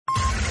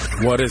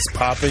What is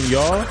poppin',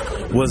 y'all?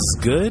 What's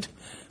good?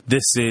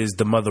 This is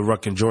the Mother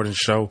Ruckin' Jordan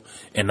Show,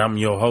 and I'm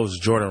your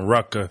host, Jordan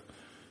Rucker,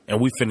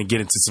 and we finna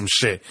get into some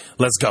shit.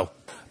 Let's go.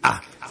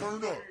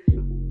 Turn up.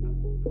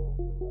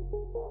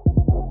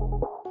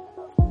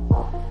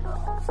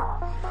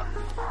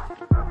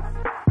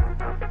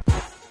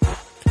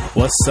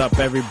 What's up,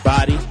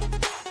 everybody?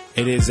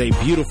 It is a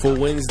beautiful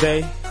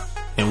Wednesday,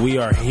 and we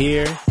are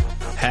here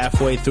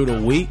halfway through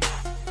the week.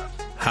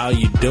 How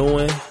you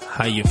doing?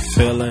 How you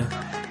feeling?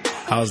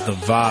 How's the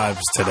vibes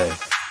today?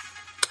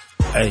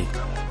 Hey,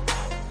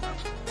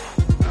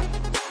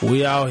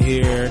 we out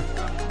here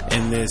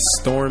in this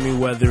stormy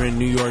weather in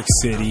New York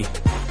City,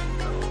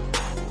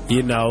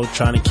 you know,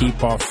 trying to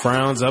keep our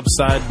frowns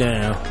upside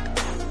down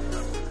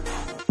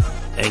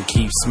and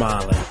keep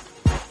smiling.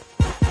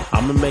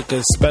 I'm going to make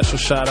a special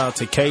shout out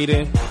to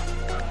Caden.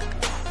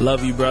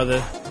 Love you,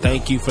 brother.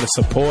 Thank you for the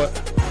support.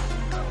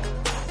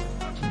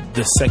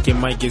 The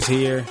second mic is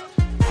here,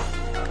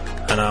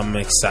 and I'm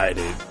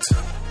excited.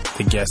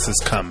 The guest is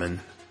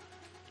coming.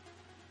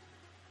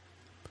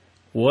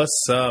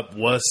 What's up?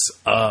 What's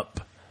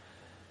up?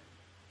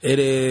 It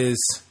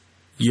is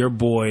your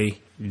boy,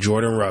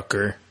 Jordan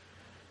Rucker,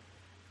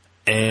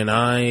 and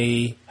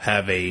I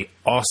have a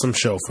awesome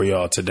show for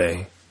y'all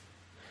today.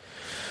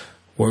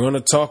 We're going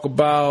to talk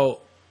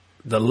about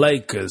the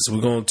Lakers.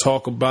 We're going to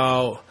talk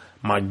about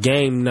my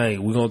game night.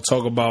 We're going to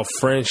talk about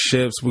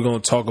friendships. We're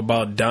going to talk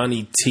about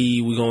Donnie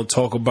T. We're going to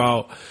talk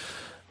about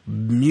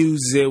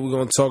music. We're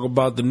going to talk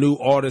about the new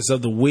artist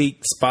of the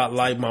week,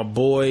 Spotlight my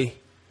boy.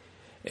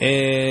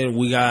 And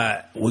we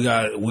got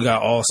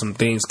awesome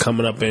things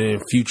coming up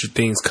and future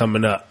things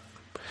coming up.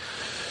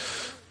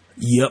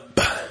 Yep.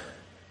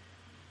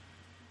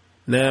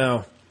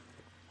 Now,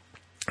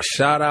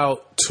 shout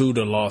out to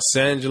the Los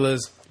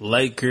Angeles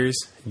Lakers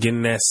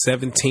getting that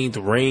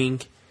 17th ring.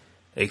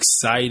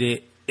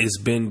 Excited. It's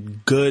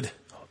been good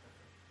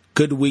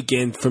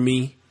weekend for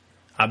me.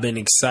 I've been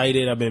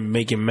excited. I've been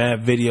making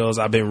mad videos.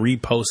 I've been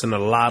reposting a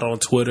lot on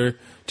Twitter.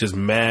 Just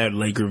mad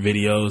Laker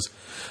videos.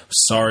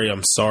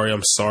 I'm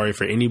sorry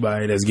for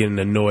anybody that's getting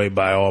annoyed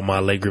by all my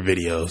Laker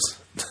videos.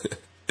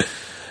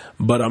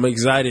 But I'm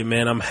excited,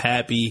 man. I'm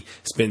happy.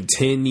 It's been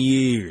 10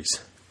 years.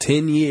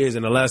 10 years,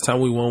 and the last time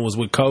we won was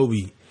with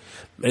Kobe.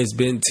 It's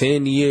been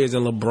 10 years,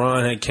 and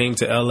LeBron had came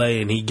to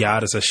L.A., and he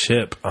got us a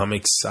ship. I'm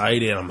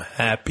excited. I'm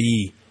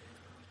happy.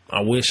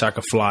 I wish I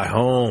could fly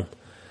home.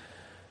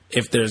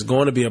 If there's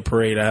going to be a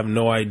parade, I have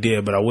no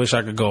idea, but I wish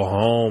I could go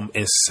home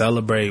and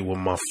celebrate with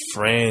my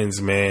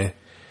friends, man.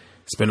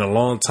 It's been a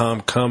long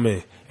time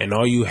coming. And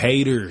all you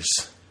haters,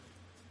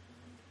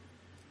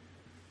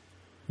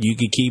 you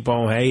can keep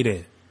on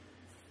hating.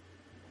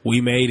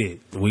 We made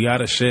it. We got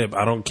a ship.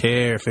 I don't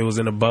care if it was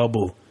in a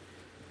bubble.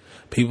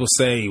 People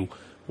say,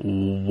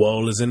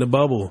 Wall is in the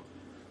bubble.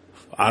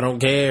 I don't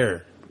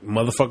care.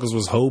 Motherfuckers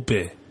was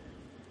hoping.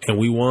 And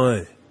we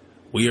won.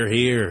 We are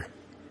here.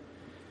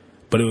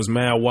 But it was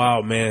mad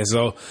wild, man.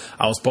 So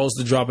I was supposed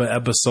to drop an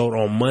episode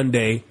on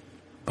Monday,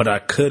 but I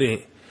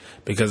couldn't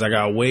because I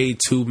got way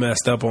too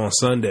messed up on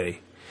Sunday.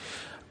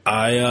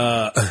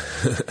 I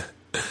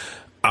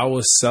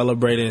was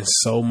celebrating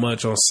so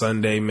much on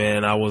Sunday,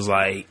 man. I was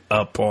like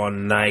up all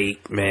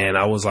night, man.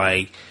 I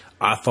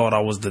thought I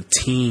was the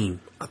team.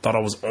 I thought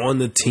I was on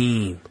the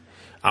team.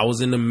 I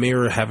was in the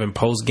mirror having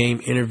post-game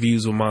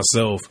interviews with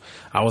myself.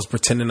 I was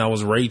pretending I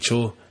was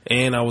Rachel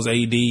and I was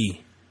AD.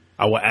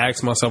 I would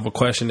ask myself a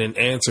question and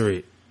answer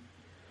it.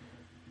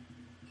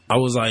 I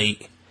was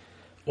like,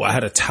 I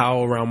had a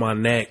towel around my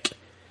neck.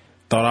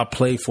 Thought I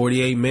played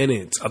 48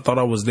 minutes. I thought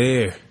I was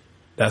there.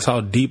 That's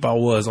how deep I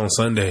was on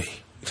Sunday.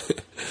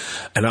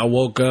 And I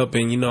woke up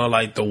and,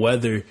 like the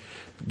weather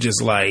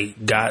just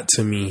like got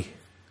to me.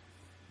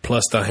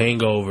 Plus the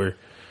hangover.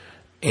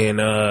 And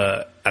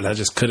I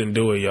just couldn't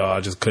do it, y'all.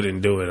 I just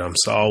couldn't do it. I'm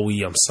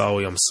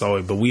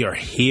sorry. But we are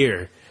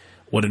here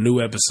with a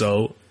new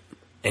episode.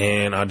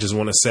 And I just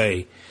want to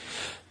say,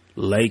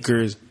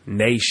 Lakers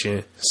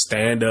Nation,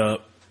 stand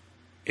up.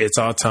 It's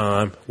our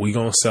time. We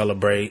going to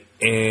celebrate.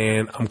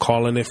 And I'm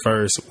calling it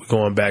first. We're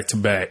going back to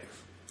back.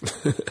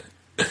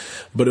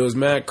 But it was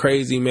mad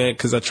crazy, man,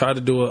 because I tried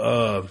to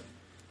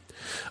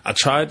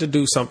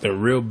do something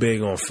real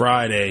big on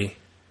Friday.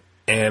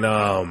 And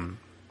I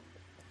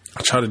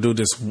tried to do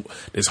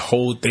this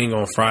whole thing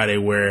on Friday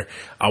where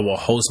I will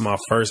host my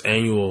first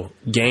annual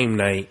game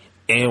night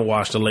and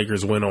watch the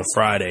Lakers win on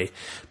Friday,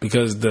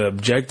 because the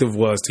objective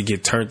was to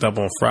get turned up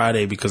on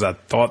Friday because I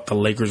thought the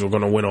Lakers were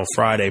going to win on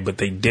Friday, but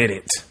they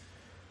didn't,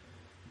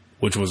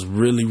 which was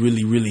really,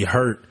 really, really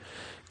hurt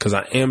because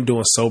I am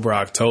doing Sober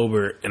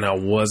October and I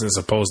wasn't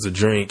supposed to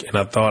drink, and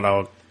I thought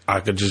I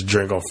could just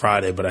drink on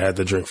Friday, but I had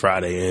to drink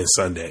Friday and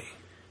Sunday.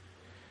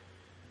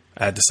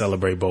 I had to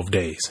celebrate both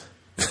days.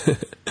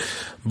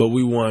 But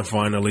we won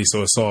finally,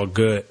 so it's all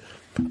good.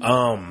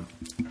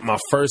 My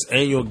first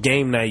annual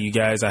game night, you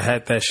guys, I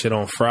had that shit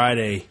on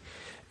Friday,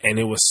 and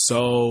it was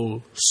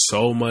so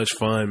much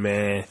fun,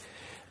 man.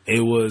 It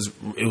was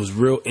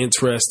real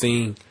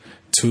interesting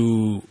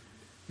to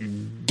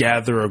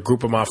gather a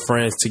group of my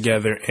friends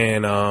together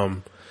and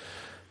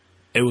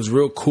it was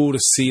real cool to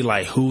see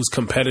like who's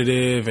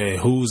competitive and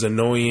who's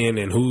annoying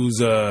and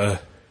who's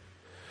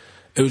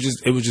it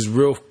was just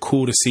real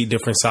cool to see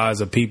different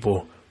sides of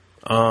people.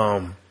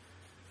 And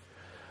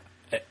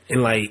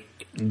like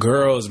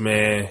girls,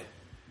 man,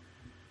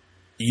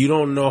 you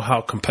don't know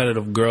how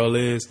competitive girl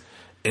is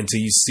until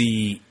you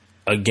see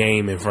a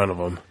game in front of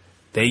them.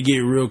 They get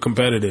real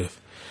competitive,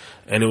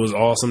 and it was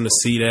awesome to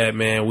see that,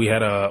 man. We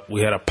had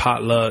a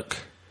potluck,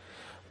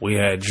 we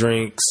had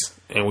drinks,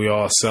 and we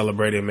all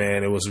celebrated,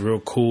 man. It was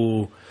real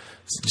cool.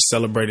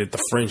 Celebrated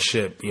the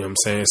friendship, you know what I'm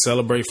saying?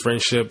 Celebrate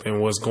friendship and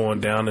what's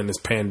going down in this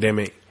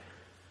pandemic.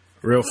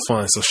 Real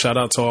fun. So shout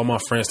out to all my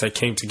friends that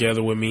came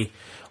together with me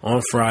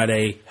on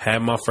Friday, had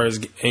my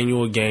first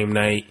annual game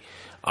night.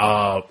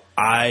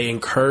 I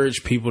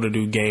encourage people to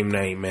do game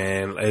night,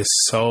 man. It's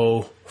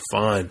so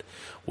fun.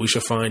 We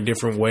should find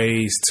different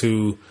ways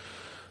to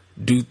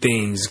do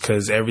things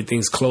because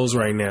everything's closed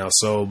right now.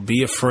 So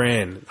be a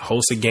friend,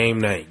 host a game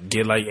night,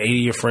 get like 80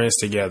 of your friends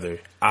together.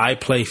 I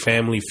play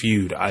Family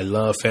Feud. I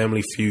love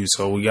Family Feud.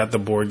 So we got the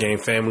board game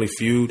Family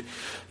Feud.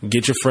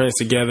 Get your friends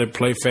together,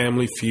 play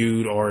Family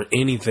Feud or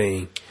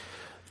anything.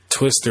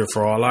 Twister,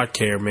 for all I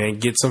care, man.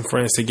 Get some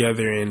friends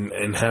together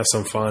and have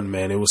some fun,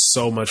 man. It was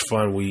so much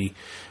fun.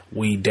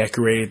 We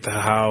decorated the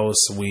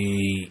house.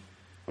 We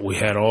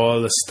had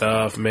all the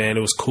stuff, man.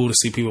 It was cool to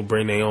see people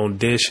bring their own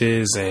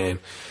dishes and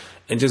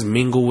just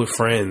mingle with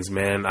friends,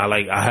 man.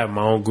 I have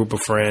my own group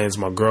of friends.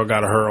 My girl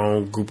got her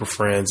own group of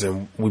friends,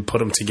 and we put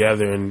them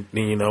together, and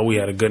you know, we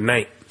had a good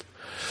night.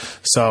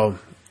 So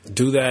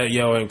do that,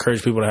 yo. I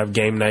encourage people to have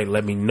game night.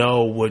 Let me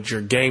know what your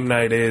game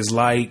night is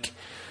like.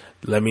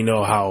 Let me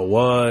know how it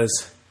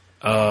was,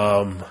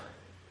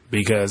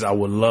 because I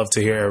would love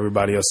to hear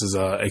everybody else's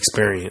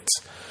experience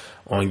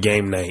on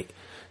game night.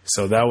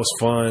 So that was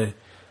fun.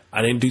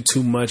 I didn't do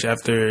too much for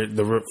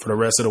the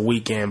rest of the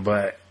weekend,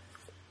 but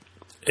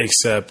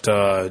except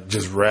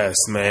just rest,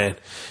 man.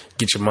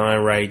 Get your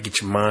mind right.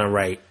 Get your mind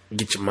right.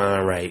 Get your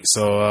mind right.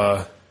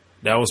 So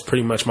that was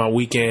pretty much my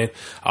weekend.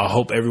 I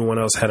hope everyone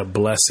else had a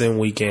blessing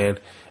weekend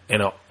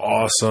and an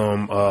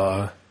awesome,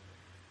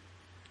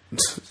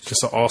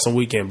 just an awesome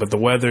weekend. But the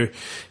weather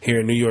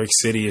here in New York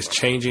City is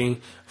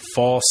changing.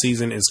 Fall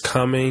season is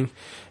coming,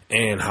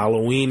 and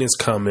Halloween is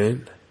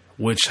coming.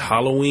 Which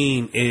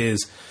Halloween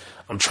is,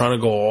 I'm trying to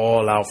go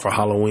all out for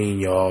Halloween,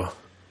 y'all.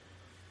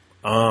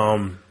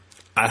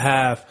 I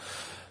have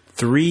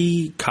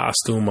 3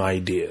 costume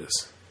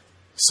ideas.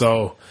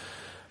 So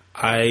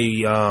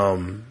I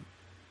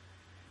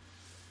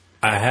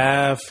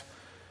have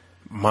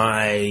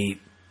my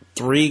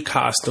 3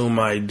 costume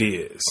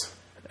ideas.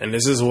 And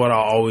this is what I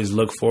always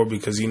look for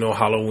because, you know,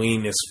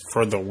 Halloween is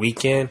for the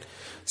weekend.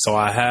 So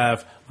I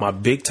have my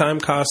big time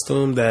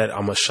costume that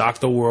I'm going to shock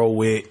the world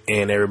with,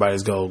 and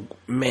everybody's go,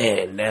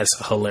 man, that's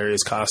a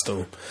hilarious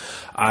costume.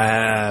 I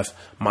have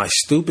my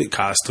stupid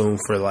costume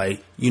for,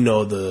 like, you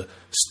know, the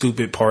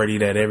stupid party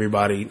that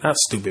everybody, not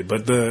stupid,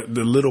 but the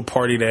little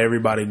party that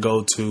everybody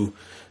go to.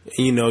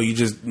 You know, you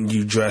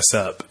dress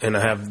up, and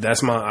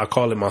I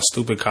call it my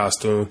stupid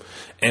costume.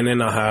 And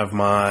then I have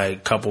my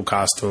couple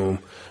costume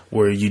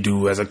where you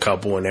do as a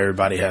couple and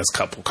everybody has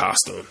couple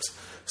costumes.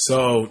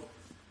 So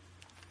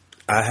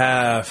I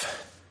have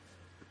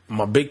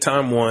my big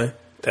time one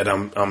that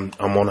I'm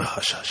on a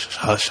hush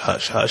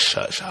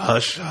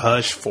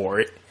for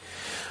it.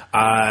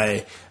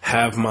 I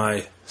have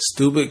my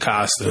stupid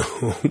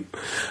costume,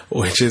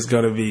 which is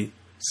going to be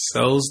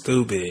so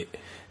stupid.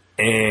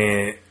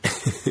 And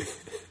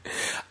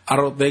I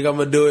don't think I'm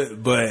going to do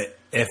it, but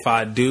if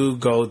I do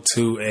go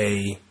to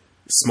a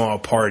small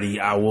party,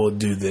 I will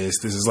do this.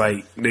 This is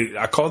like,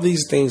 I call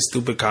these things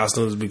stupid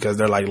costumes because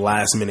they're like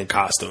last minute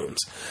costumes.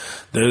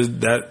 They're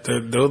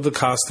the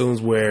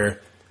costumes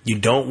where you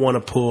don't want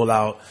to pull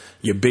out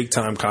your big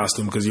time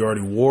costume because you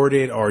already wore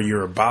it or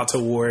you're about to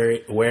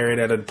wear it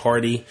at a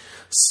party.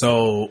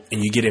 So,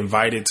 and you get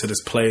invited to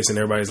this place and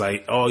everybody's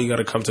like, oh, you got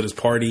to come to this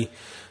party.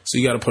 So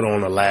you got to put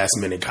on a last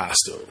minute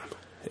costume.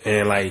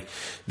 And like,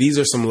 these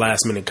are some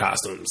last minute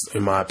costumes,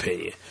 in my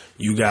opinion.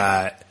 You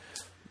got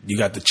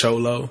the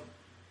cholo.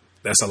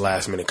 That's a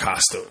last minute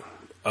costume.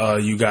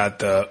 You got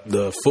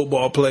the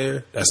football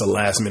player. That's a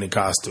last minute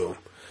costume.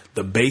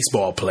 The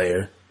baseball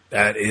player.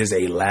 That is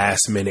a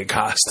last minute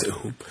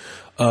costume.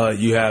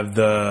 You have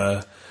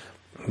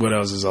what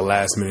else is a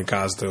last minute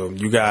costume?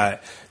 You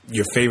got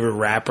your favorite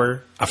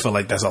rapper. I feel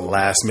like that's a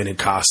last minute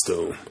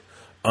costume.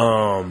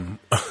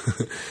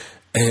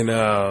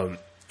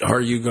 Or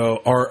you go,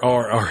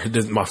 or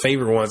my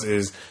favorite ones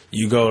is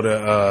you go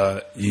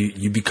to,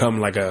 you become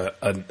like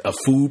a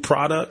food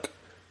product.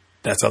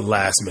 That's a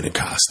last minute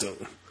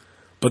costume.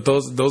 But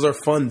those are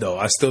fun though.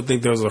 I still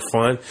think those are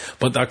fun,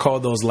 but I call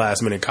those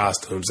last minute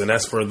costumes, and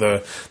that's for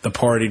the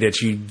party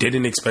that you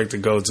didn't expect to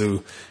go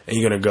to and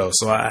you're going to go.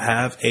 So I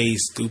have a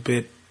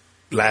stupid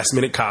last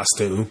minute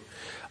costume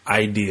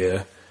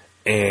idea,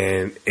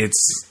 and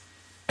it's,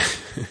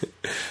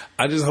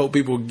 I just hope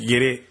people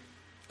get it,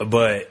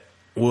 but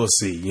We'll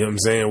see. You know what I'm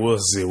saying? We'll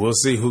see. We'll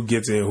see who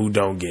gets it and who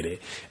don't get it.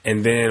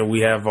 And then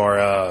we have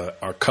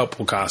our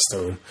couple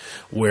costume,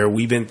 where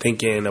we've been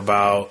thinking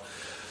about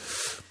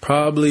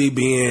probably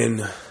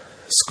being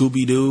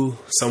Scooby-Doo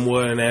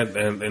somewhere in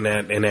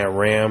that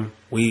ram.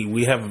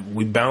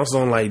 We bounced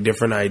on like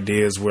different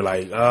ideas. We're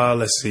like,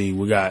 let's see.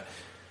 We could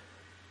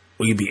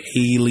be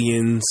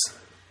aliens,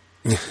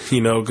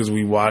 because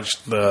we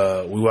watched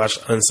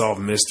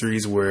Unsolved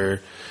Mysteries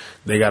where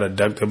they got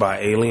abducted by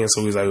aliens.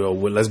 So we was like, well,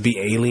 let's be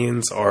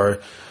aliens.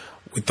 Or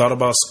we thought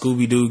about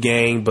Scooby-Doo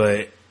gang,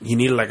 but you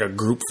needed like a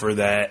group for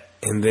that.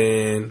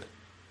 And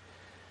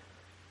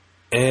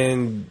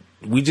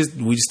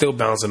we still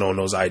bouncing on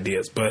those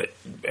ideas, but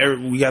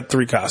we got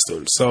 3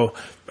 costumes. So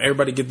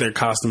everybody get their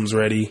costumes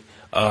ready.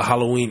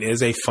 Halloween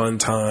is a fun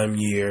time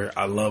year.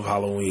 I love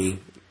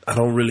Halloween. I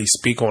don't really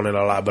speak on it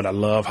a lot, but I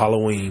love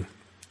Halloween,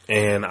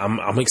 and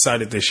I'm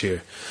excited this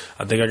year.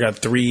 I think I got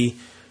 3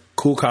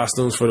 cool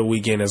costumes for the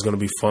weekend. That's going to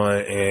be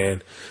fun,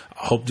 and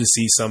I hope to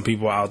see some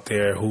people out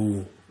there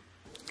who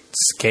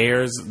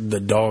scares the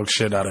dog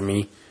shit out of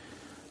me.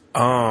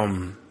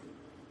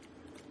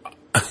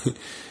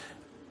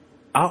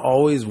 I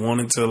always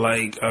wanted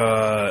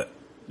to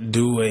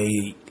do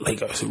a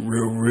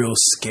real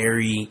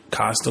scary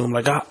costume.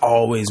 Like, I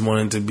always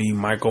wanted to be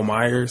Michael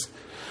Myers,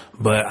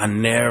 but I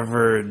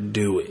never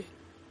do it.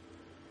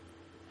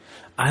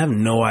 I have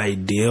no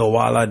idea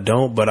why I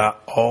don't, but I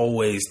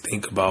always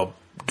think about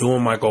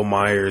doing Michael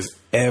Myers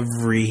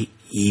every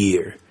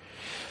year.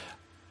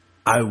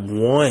 I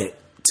want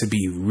to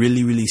be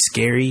really, really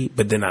scary,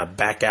 but then I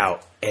back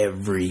out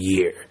every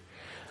year.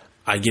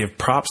 I give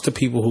props to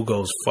people who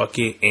goes fuck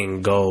it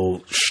and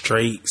go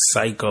straight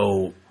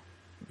psycho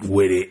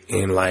with it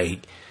and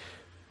like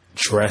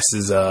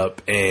dresses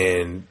up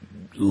and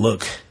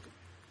look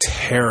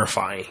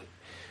terrifying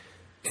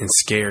and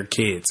scare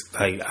kids.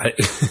 Like,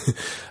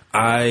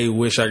 I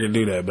wish I could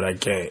do that, but I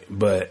can't.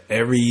 But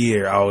every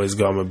year I always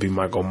go, I'm going to be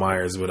Michael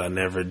Myers, but I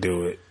never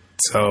do it.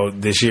 So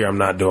this year I'm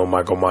not doing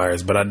Michael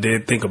Myers, but I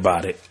did think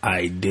about it.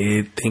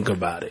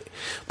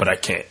 But I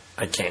can't.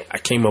 I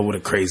came up with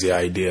a crazy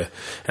idea,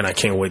 and I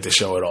can't wait to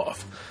show it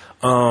off.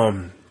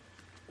 I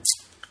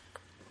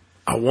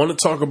want to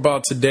talk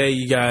about today,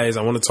 you guys.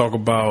 I want to talk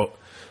about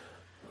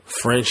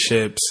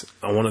friendships.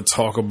 I want to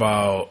talk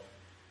about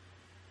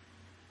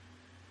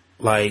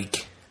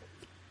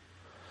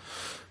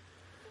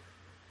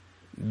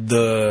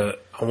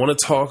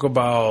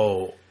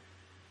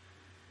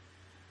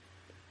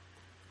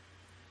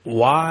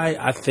why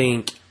I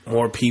think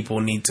more people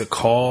need to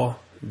call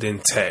than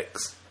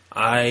text.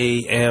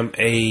 I am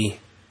a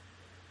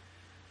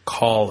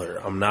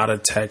caller. I'm not a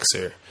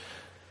texter.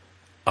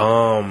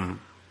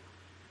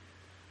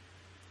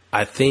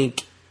 I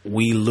think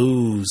we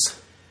lose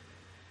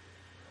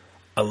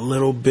a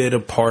little bit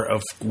of part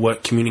of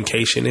what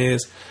communication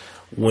is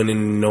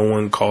when no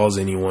one calls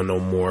anyone no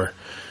more.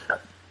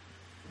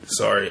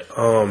 Sorry.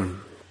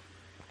 I'm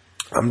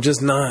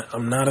not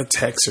a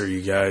texter,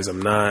 you guys.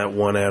 I'm not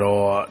one at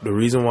all. The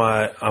reason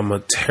why I'm a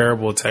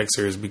terrible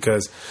texter is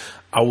because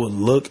I would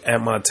look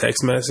at my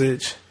text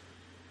message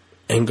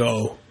and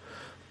go,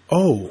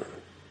 oh,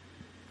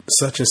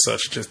 such and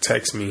such just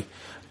text me.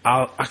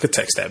 I could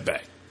text that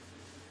back.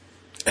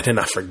 And then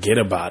I forget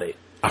about it.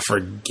 I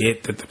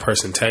forget that the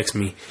person texts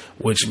me,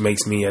 which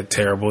makes me a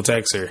terrible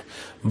texter.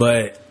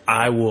 But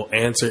I will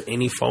answer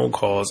any phone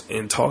calls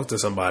and talk to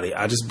somebody.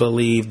 I just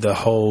believe the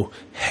whole,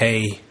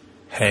 hey,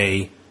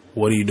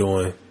 what are you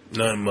doing?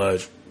 Nothing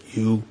much.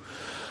 You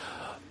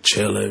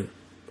chilling.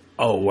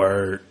 Oh,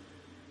 word.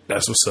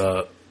 That's what's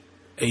up.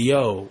 Hey,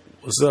 yo,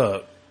 what's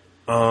up?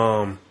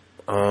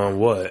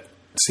 What?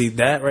 See,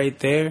 that right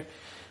there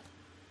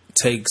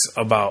takes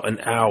about an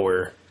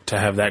hour to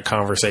have that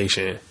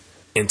conversation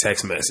in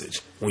text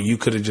message, when you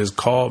could have just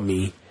called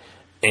me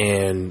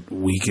and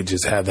we could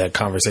just have that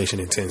conversation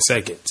in 10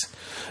 seconds.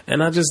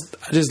 And I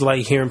just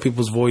like hearing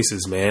people's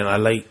voices, man. I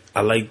like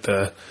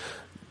the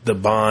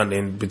bond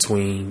in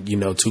between,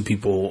 two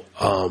people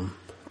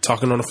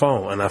talking on the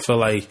phone. And I feel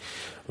like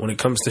when it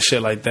comes to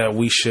shit like that,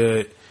 we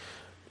should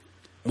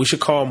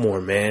call more,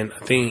 man.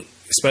 I think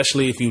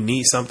especially if you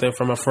need something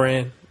from a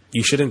friend,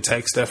 you shouldn't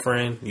text that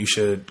friend. You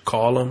should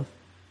call them.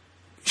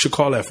 You should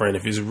call that friend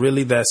if it's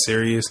really that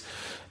serious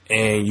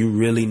and you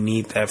really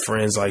need that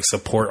friend's like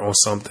support on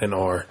something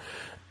or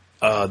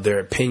their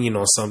opinion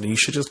on something. You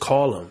should just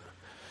call them.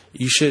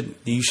 You should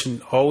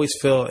always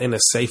feel in a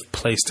safe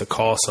place to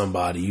call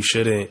somebody. You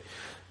shouldn't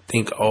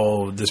think,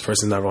 oh, this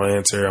person's not going to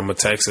answer, I'm going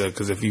to text her.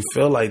 Because if you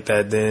feel like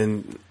that,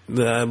 then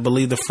I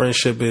believe the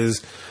friendship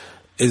is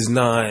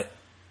not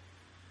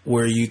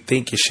where you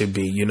think it should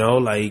be.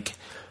 Like,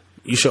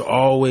 you should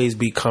always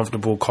be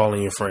comfortable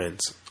calling your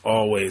friends.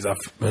 Always.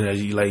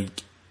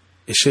 It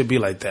should be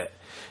like that.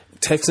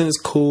 Texting is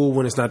cool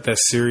when it's not that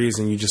serious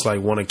and you just like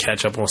want to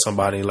catch up on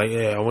somebody. Like,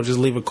 yeah, I want to just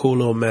leave a cool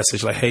little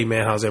message like, hey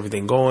man, how's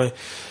everything going?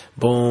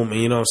 Boom.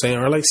 And you know what I'm saying?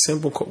 Or like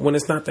simple when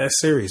it's not that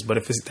serious. But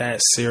if it's that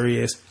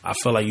serious, I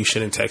feel like you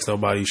shouldn't text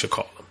nobody. You should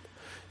call them.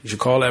 You should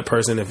call that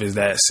person if it's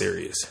that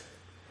serious.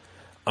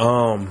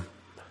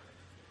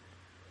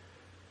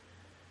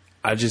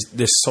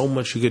 there's so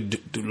much you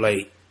could do.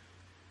 Like,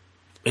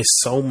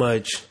 it's so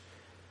much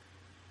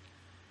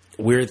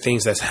weird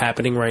things that's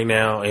happening right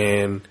now,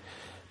 and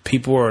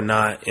people are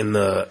not in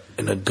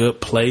a good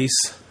place,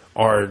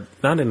 or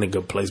not in a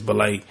good place, but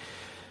like,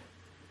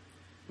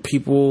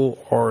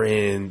 people are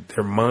in,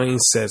 their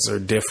mindsets are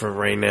different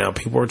right now.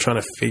 People are trying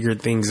to figure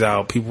things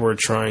out. People are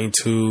trying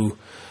to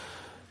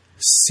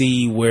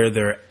see where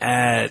they're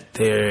at.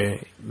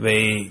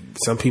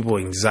 Some people,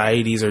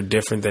 anxieties are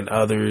different than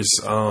others.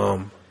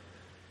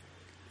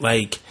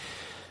 Like,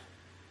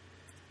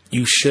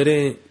 you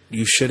shouldn't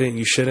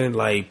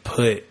like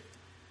put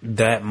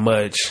that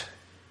much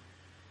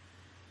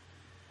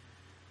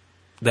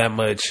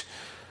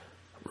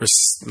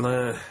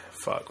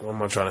fuck, what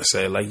am I trying to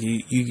say? Like,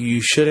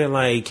 you shouldn't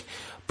like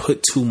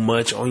put too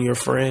much on your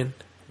friend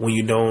when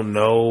you don't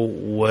know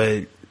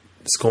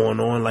what's going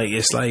on. Like,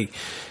 it's like,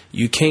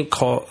 you can't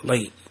call,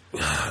 like,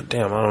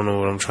 damn, I don't know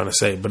what I'm trying to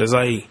say, but it's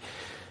like,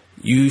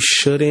 you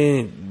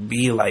shouldn't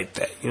be like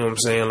that. You know what I'm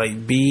saying?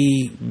 Like,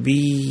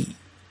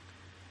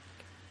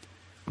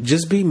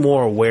 just be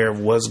more aware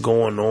of what's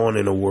going on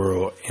in the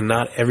world, and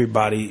not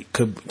everybody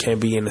can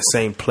be in the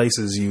same place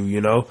as you, you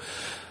know?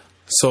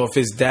 So if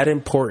it's that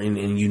important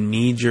and you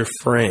need your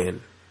friend,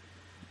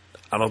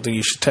 I don't think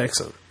you should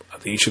text them. I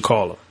think you should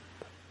call them.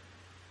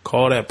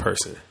 Call that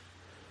person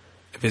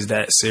if it's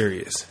that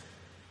serious.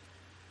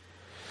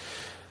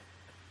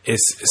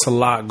 It's a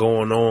lot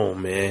going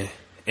on, man.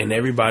 And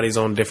everybody's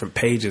on different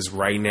pages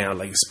right now.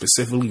 Like,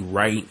 specifically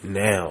right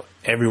now,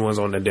 everyone's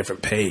on a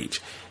different page.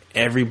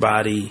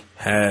 Everybody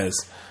has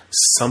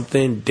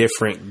something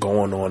different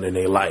going on in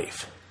their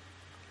life.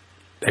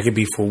 That could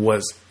be for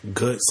what's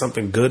good.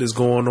 Something good is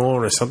going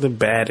on, or something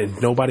bad, and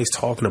nobody's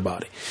talking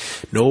about it.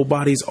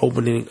 Nobody's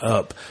opening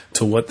up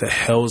to what the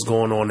hell is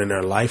going on in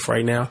their life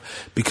right now,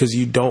 because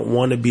you don't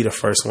want to be the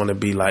first one to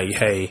be like,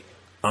 hey,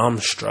 I'm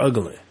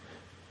struggling.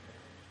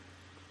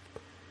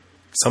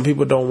 Some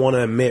people don't want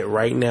to admit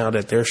right now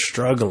that they're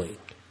struggling,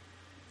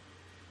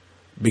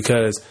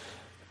 because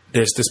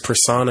there's this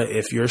persona,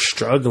 if you're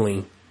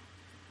struggling,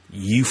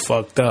 you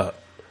fucked up.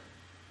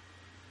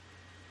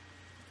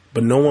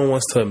 But no one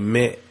wants to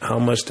admit how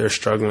much they're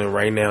struggling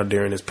right now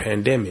during this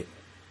pandemic.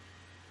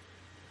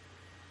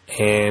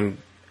 And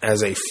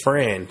as a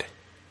friend,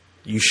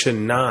 you should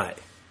not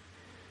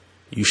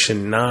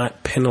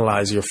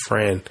penalize your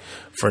friend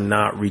for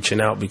not reaching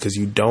out, because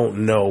you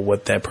don't know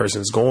what that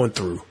person's going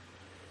through.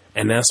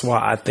 And that's why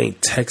I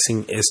think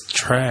texting is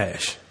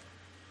trash.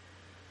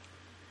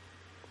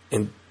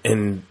 And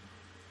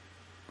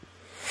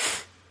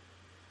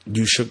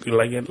you should,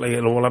 like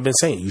what I've been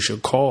saying, you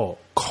should call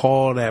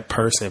that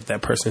person if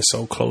that person is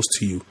so close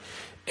to you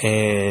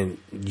and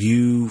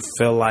you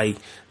feel like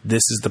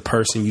this is the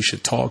person you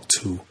should talk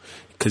to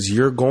because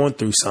you're going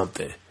through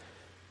something.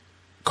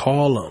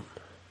 Call them,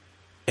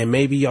 and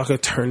maybe y'all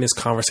could turn this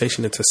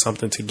conversation into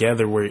something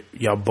together where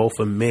y'all both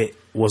admit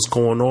what's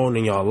going on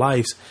in y'all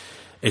lives,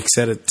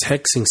 instead of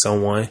texting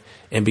someone,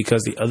 and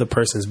because the other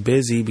person's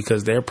busy,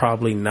 because they're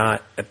probably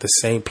not at the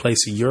same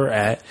place you're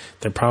at,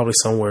 they're probably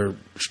somewhere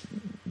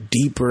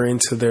deeper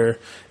into their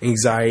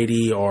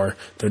anxiety or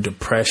their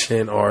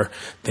depression, or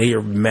they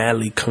are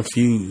madly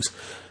confused.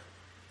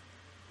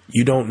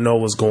 You don't know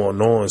what's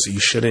going on, so you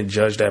shouldn't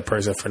judge that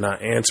person for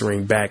not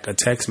answering back a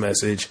text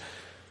message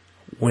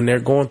when they're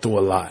going through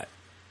a lot.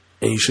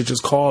 And you should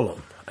just call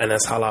them. And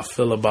that's how I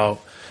feel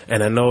about,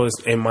 and I know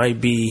this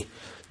might be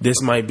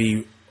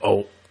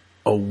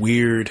a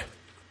weird,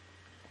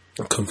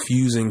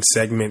 confusing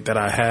segment that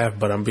I have,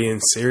 but I'm being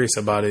serious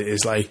about it.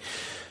 It's like,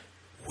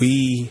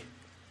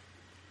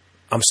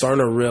 I'm starting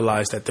to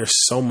realize that there's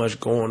so much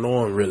going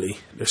on, really.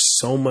 There's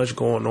so much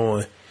going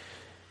on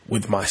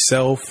with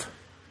myself,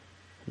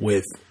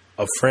 with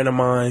a friend of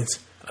mine's,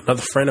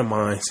 another friend of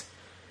mine's,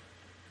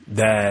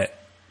 that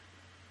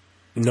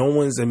no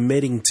one's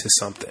admitting to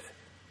something.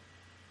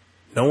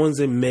 No one's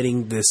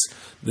admitting this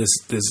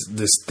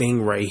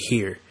thing right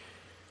here,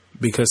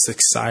 because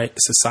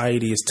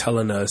society is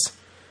telling us,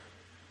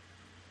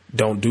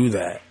 don't do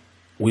that.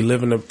 We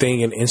live in a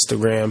thing in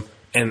Instagram,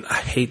 and I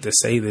hate to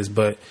say this,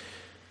 but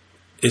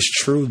it's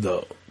true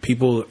though.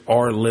 People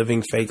are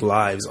living fake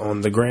lives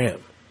on the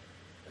gram.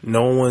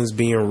 No one's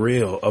being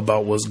real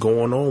about what's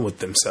going on with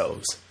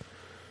themselves.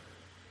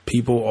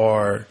 People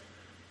are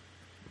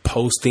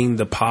posting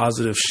the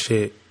positive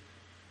shit,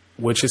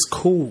 which is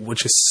cool,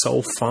 which is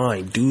so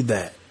fine. Do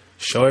that.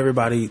 Show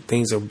everybody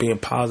things are being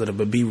positive,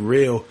 but be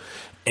real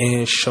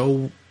and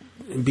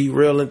be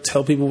real and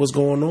tell people what's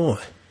going on.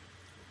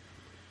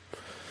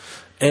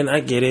 And I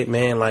get it,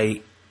 man.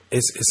 Like,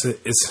 this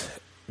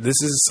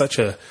is such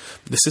a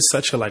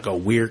like a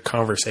weird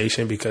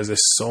conversation, because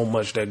there's so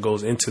much that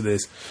goes into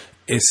this.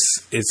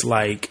 It's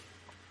like,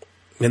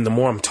 and the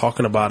more I'm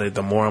talking about it,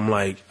 the more I'm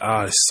like,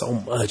 it's so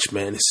much,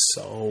 man. It's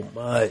so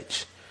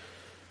much.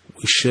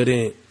 We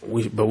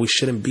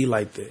shouldn't be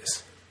like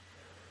this,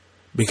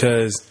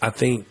 because I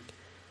think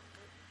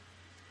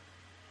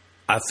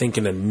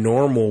in a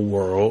normal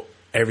world,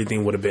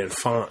 everything would have been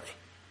fine.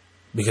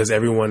 because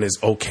everyone is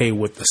okay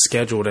with the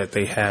schedule that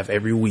they have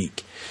every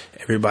week.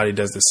 Everybody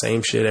does the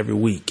same shit every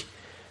week.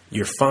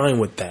 You're fine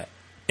with that.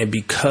 And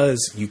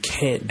because you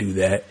can't do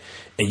that,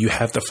 and you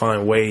have to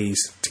find ways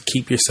to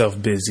keep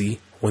yourself busy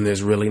when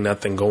there's really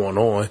nothing going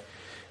on,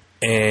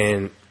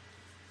 and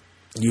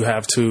you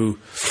have to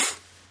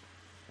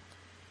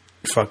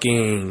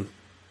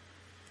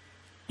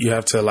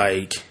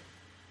like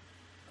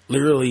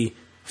literally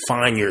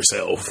find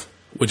yourself,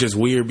 which is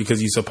weird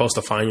because you're supposed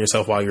to find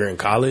yourself while you're in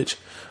college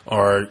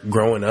or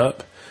growing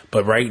up.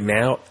 But right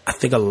now, I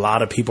think a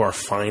lot of people are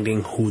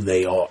finding who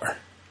they are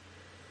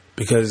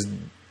because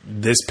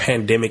this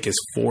pandemic is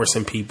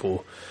forcing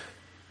people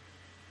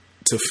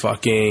to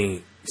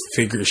fucking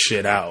figure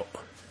shit out.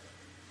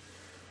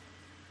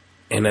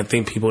 And I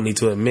think people need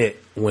to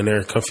admit when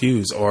they're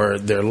confused or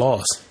they're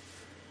lost.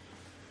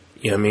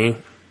 You know what I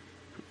mean?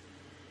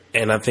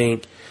 And I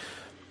think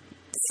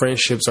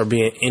friendships are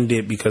being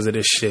ended because of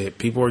this shit.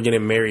 People are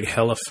getting married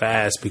hella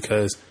fast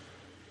because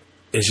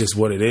it's just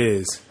what it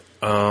is.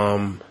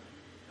 And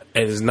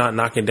it's not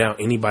knocking down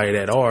anybody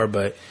that are,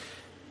 but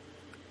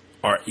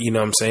you know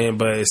what I'm saying?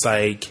 But it's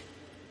like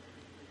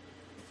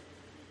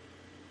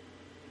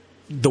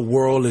the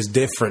world is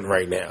different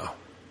right now.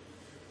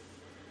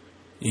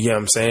 You know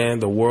what I'm saying?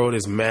 The world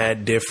is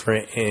mad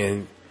different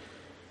and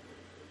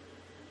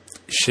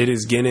shit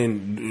is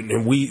getting,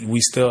 and we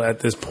still at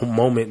this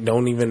moment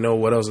don't even know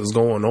what else is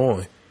going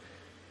on.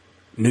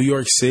 New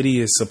York City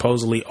is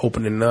supposedly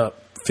opening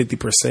up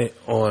 50%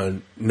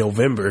 on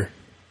November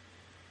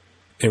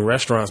in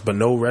restaurants, but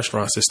no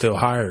restaurants are still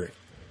hiring.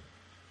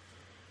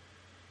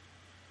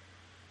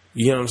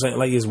 You know what I'm saying?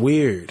 Like, it's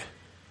weird.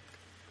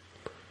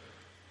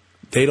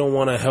 They don't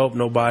want to help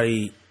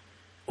nobody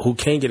who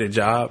can't get a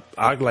job.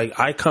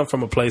 I come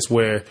from a place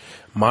where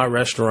my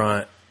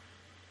restaurant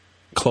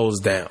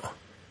closed down.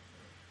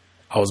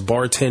 I was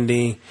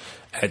bartending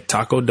at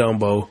Taco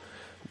Dumbo.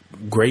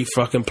 Great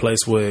fucking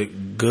place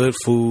with good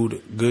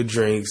food, good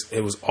drinks.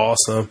 It was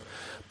awesome.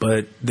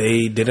 But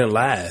they didn't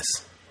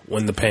last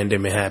when the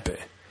pandemic happened.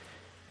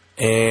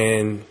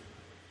 And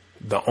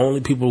the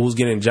only people who's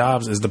getting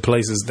jobs is the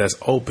places that's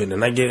open.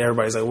 And I get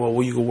everybody's like,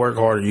 well, you could work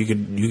harder. You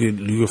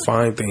could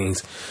find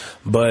things.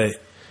 But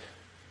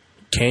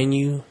can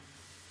you?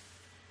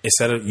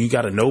 Instead of, you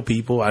got to know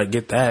people. I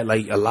get that.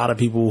 Like, a lot of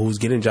people who's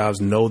getting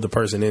jobs know the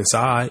person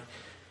inside.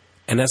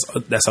 And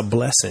that's a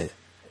blessing.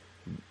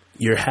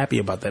 You're happy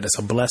about that. It's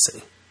a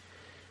blessing.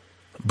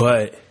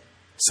 But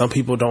some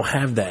people don't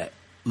have that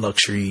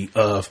luxury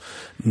of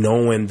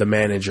knowing the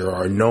manager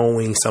or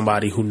knowing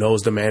somebody who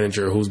knows the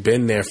manager who's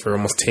been there for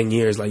almost 10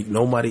 years. Like,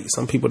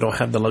 some people don't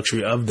have the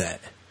luxury of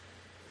that.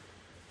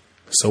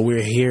 So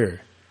we're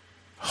here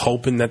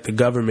hoping that the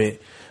government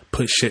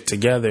puts shit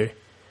together,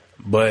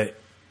 but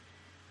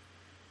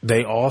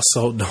they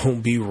also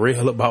don't be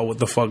real about what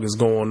the fuck is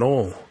going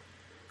on.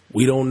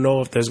 We don't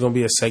know if there's going to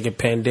be a second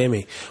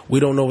pandemic. We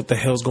don't know what the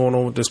hell's going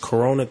on with this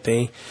corona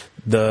thing.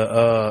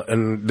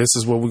 And this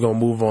is where we're going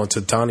to move on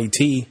to Donnie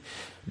T.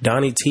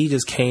 Donnie T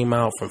just came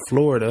out from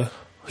Florida.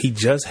 He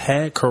just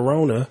had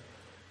corona.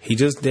 He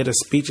just did a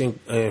speech in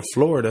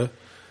Florida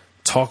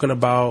talking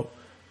about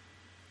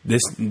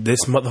this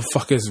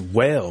motherfucker's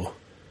well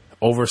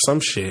over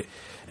some shit.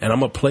 And I'm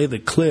going to play the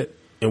clip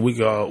and we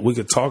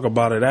could talk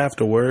about it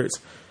afterwards.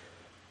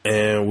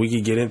 And we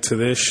could get into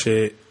this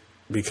shit.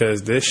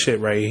 Because this shit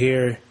right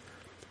here,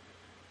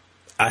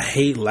 I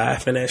hate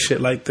laughing at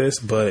shit like this,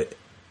 but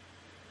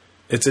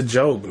it's a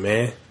joke,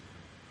 man.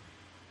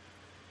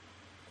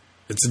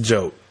 It's a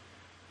joke.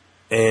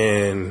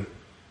 And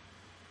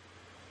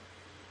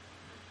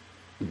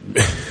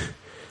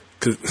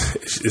cause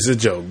it's a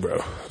joke,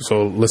 bro.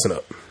 So listen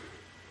up.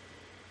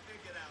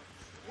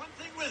 One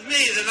thing with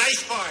me, the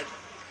nice part,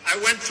 I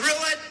went through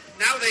it.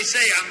 Now they say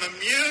I'm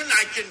immune.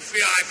 I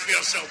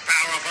feel so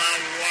powerful.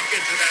 I'll walk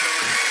into that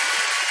audience.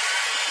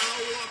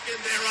 I'll walk in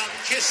there, I'll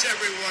kiss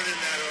everyone in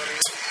that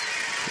audience.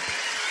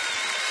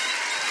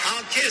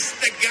 I'll kiss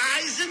the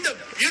guys and the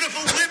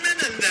beautiful women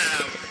and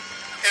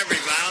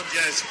everybody. I'll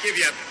just give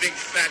you a big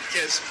fat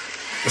kiss.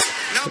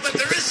 No, but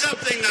there is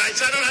something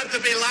nice. I don't have to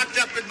be locked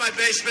up in my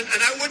basement,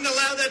 and I wouldn't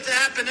allow that to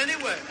happen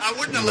anyway. I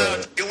wouldn't allow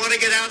it. You want to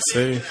get out?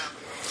 See, get out.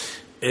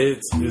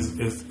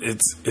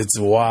 It's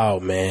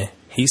wild, man.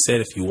 He said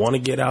if you want to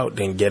get out,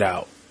 then get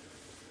out.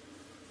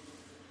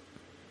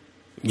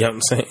 You know what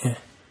I'm saying?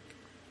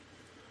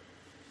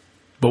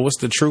 But what's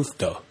the truth,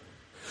 though?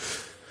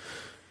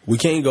 We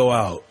can't go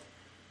out.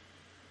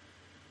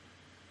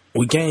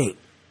 We can't.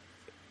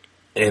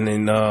 And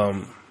then,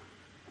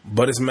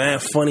 but it's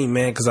mad funny,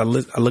 man, because I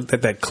looked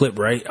at that clip,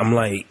 right? I'm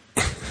like,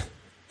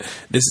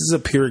 this is a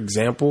pure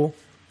example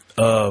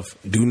of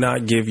do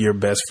not give your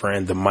best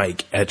friend the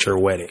mic at your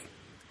wedding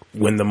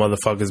when the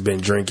motherfucker's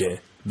been drinking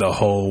the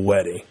whole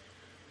wedding.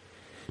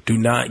 Do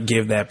not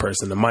give that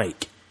person the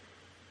mic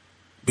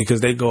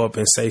because they go up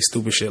and say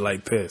stupid shit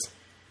like this.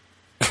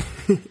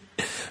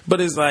 But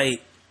it's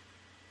like,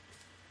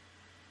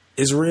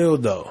 it's real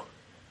though.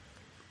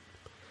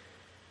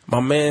 My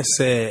man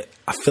said,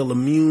 I feel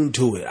immune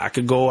to it. I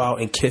could go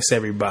out and kiss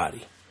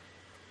everybody.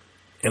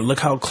 And look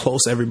how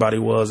close everybody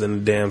was in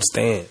the damn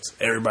stands.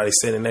 Everybody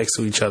sitting next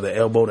to each other,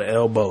 elbow to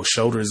elbow,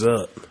 shoulders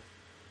up.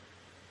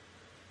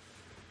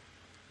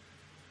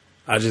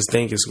 I just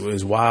think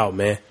it's wild,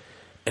 man.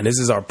 And this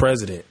is our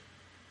president.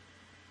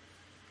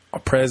 Our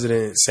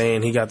president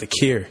saying he got the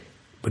cure.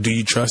 But do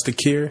you trust the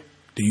cure?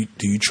 Do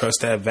you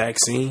trust that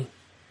vaccine?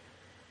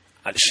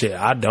 Shit,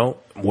 I don't.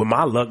 With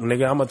my luck,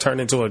 nigga, I'm gonna turn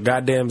into a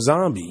goddamn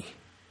zombie.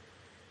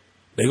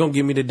 They gonna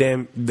give me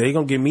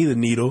the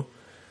needle,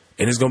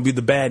 and it's gonna be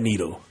the bad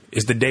needle.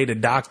 It's the day the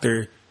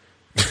doctor,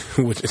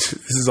 this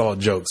is all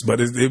jokes,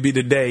 but it'll be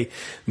the day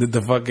that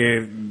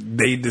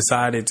they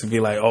decided to be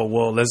like, oh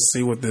well, let's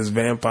see what this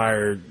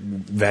vampire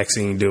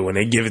vaccine do, and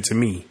they give it to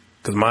me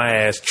because my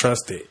ass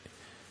trust it.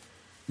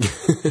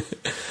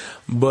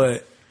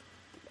 But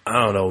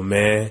I don't know,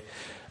 man.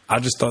 I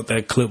just thought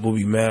that clip would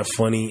be mad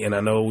funny, and I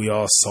know we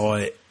all saw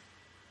it.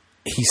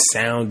 He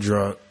sound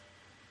drunk.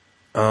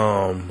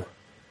 And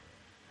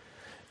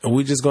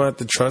we just gonna have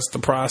to trust the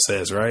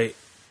process, right?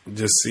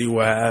 Just see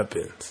what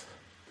happens.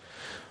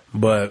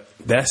 But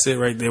that's it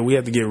right there. We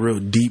have to get real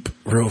deep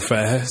real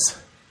fast.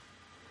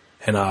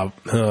 And I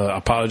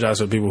apologize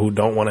for people who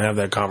don't want to have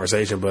that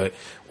conversation, but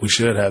we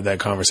should have that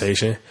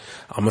conversation.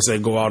 I'm going to say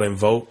go out and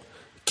vote.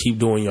 Keep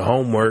doing your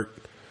homework.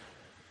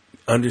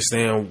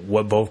 Understand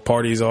what both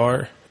parties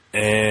are.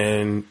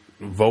 And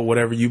vote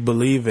whatever you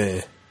believe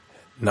in.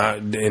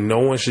 And no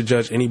one should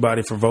judge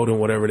anybody for voting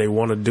whatever they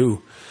want to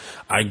do.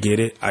 I get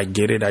it.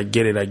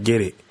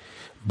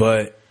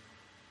 But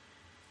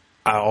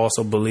I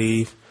also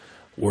believe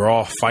we're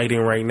all fighting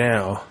right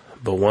now.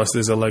 But once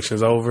this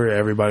election's over,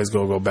 everybody's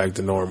going to go back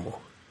to normal.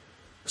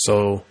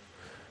 So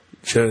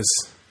just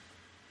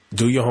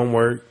do your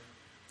homework.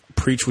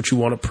 Preach what you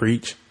want to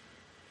preach.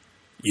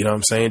 You know what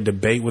I'm saying?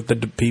 Debate with the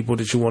people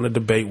that you want to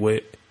debate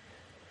with.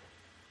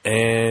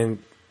 And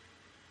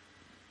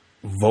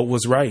vote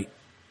what's right.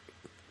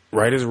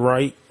 Right is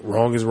right.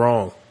 Wrong is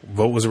wrong.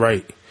 Vote what's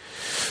right.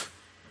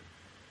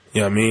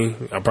 You know what I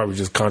mean? I probably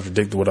just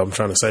contradicted what I'm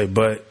trying to say,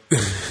 but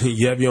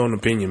you have your own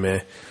opinion,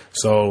 man.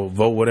 So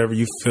vote whatever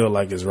you feel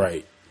like is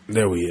right.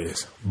 There we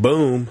is.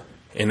 Boom.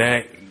 And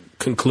that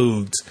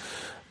concludes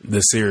the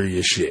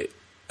serious shit.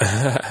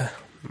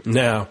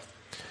 Now,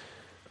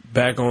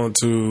 back on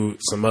to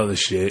some other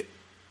shit.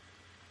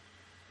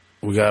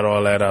 We got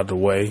all that out the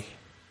way.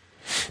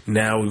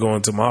 Now we're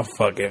going to my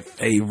fucking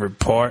favorite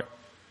part,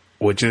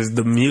 which is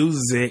the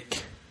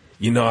music.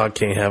 You know I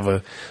can't have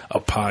a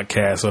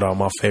podcast without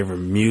my favorite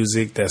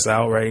music that's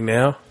out right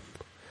now.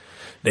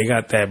 They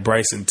got that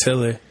Bryson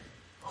Tiller,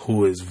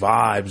 who is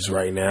vibes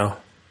right now.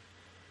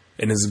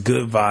 And it's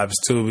good vibes,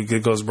 too, because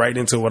it goes right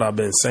into what I've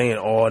been saying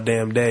all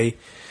damn day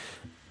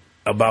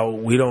about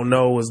we don't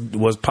know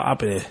what's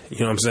popping. You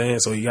know what I'm saying?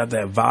 So you got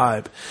that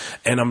vibe.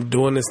 And I'm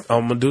going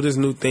to do this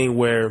new thing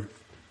where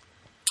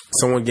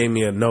someone gave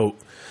me a note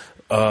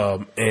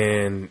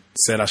and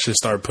said I should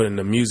start putting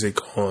the music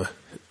on.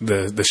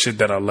 The shit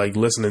that I like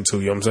listening to,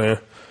 you know what I'm saying?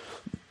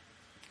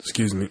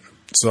 Excuse me.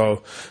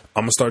 So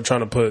I'm gonna start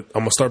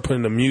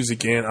putting the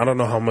music in. I don't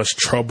know how much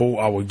trouble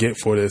I would get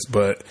for this,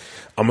 but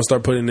I'm gonna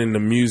start putting in the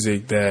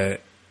music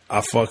that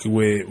I fuck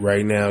with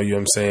right now, you know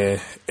what I'm saying?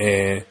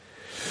 And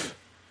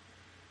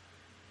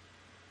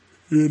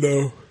you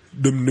know,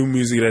 the new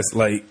music that's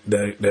like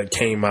that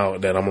came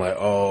out that I'm like,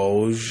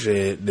 oh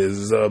shit, this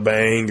is a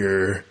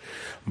banger.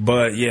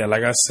 But yeah,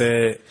 like I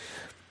said,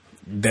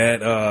 that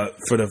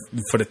for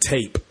the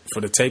tape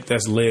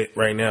that's lit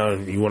right now,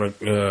 and you want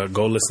to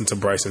go listen to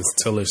Bryson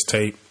Tiller's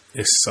tape,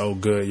 it's so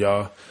good,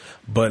 y'all.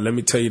 But let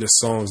me tell you the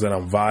songs that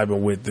I'm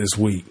vibing with this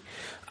week.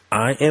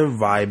 I am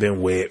vibing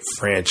with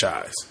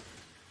Franchise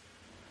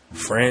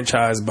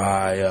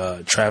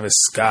by Travis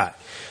Scott.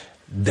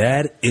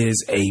 That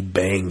is a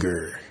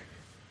banger.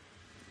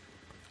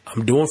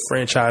 I'm doing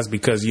Franchise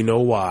because you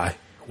know why.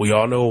 We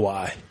all know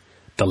why.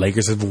 The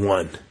Lakers have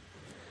won.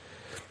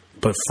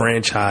 But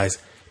Franchise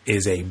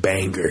is a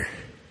banger.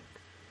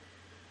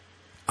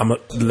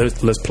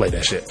 Let's play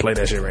that shit. Play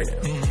that shit right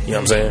now. You know what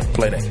I'm saying?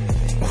 Play that.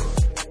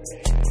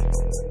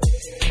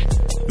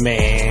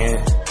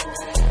 Man,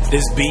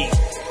 this beat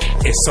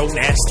is so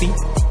nasty.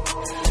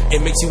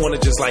 It makes you want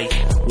to just like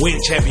win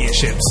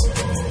championships.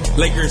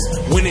 Lakers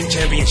winning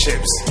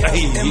championships.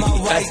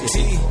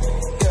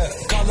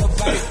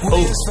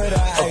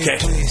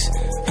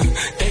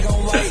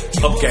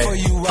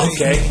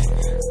 Okay.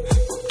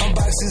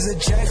 Boxes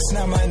of checks,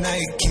 not my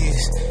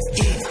Nikes.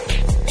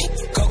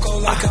 Coco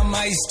like I'm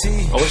iced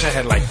tea. I wish I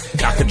had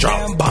I could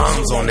drop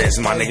bombs on this,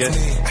 my nigga.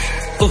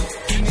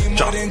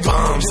 Drop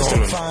bombs on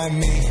them.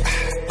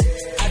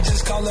 I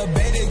just call a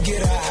beta,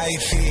 get a high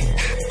fee.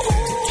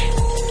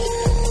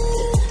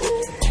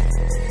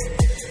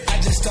 I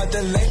just start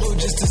the label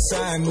just to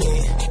sign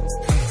me.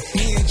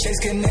 Me and Chase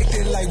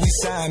connected like we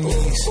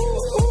Siamese.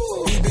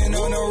 We been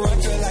on a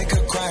run, feel like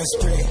a crime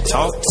spree.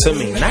 Talk to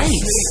me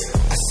nice.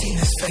 I seen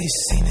his face,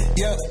 seen it.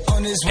 Yeah,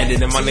 on his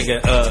and then my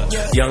nigga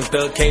Young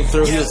Thug came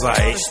through, he was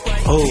like,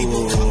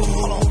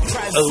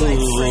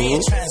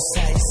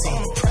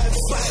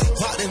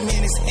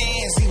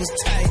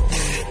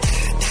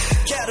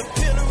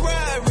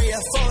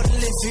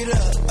 Sit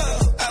up.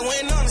 I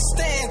went on the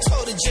stand,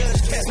 told the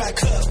judge, pass my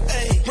cup.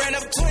 Ay, ran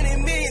up 20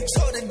 million,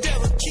 told the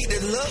devil, keep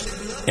it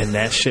low. And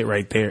that shit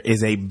right there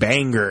is a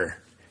banger.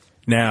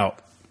 Now,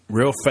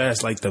 real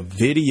fast, like the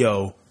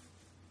video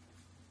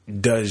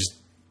does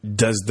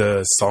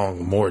the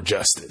song more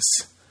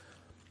justice.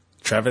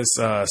 Travis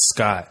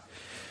Scott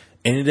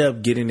ended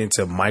up getting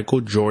into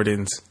Michael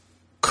Jordan's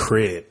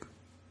crib,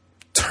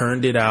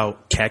 turned it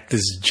out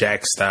Cactus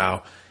Jack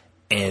style,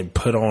 and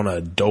put on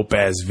a dope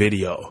ass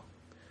video.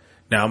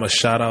 Now I'm gonna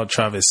shout out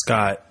Travis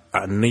Scott.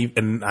 I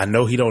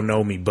know he don't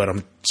know me, but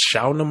I'm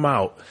shouting him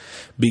out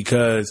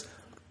because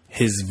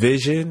his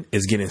vision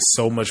is getting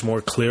so much more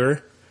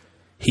clearer.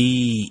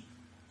 He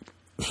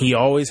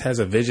always has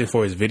a vision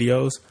for his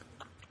videos,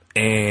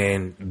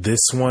 and this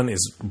one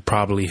is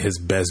probably his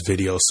best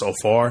video so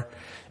far.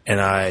 And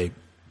I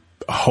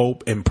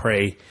hope and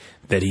pray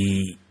that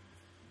he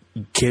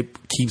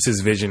keeps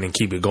his vision and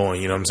keep it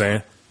going. You know what I'm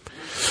saying?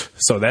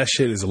 So that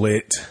shit is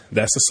lit.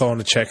 That's the song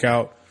to check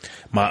out.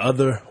 My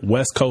other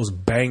West Coast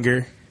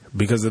banger,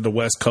 because of the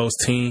West Coast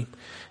team,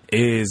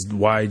 is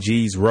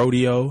YG's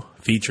Rodeo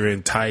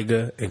featuring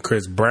Tyga and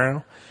Chris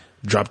Brown.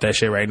 Drop that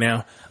shit right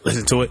now.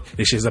 Listen to it.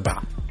 This shit's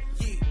about.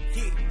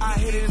 I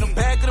hit it in the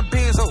back of the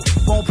Benzo.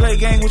 Won't play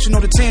game with you,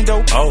 know the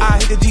Tendo. Oh, I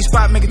hit the G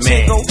spot, make a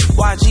tango.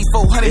 YG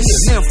 400 hit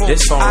info.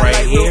 This song I right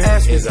like here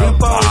is a She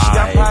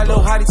got probably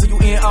little hottie till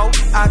you NO.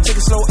 I take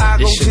it slow,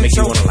 I this go shit make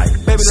you wanna like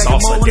baby, like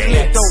salsa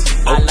dance.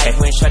 I like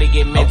when shorty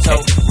get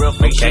mental. Real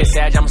freak shit,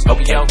 Sag, I'm a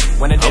Scorpio.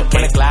 When I dip,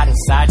 when I glide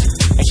inside you.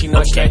 And she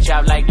know stretch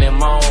out like lemon.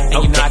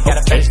 And you know I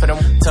got a face for them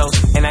toes.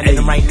 And I need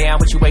them right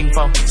now, what you waiting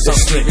for? So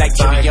sweet like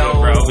Cheerio.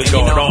 And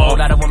you know a whole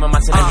lot of women,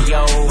 my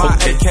Celebio. My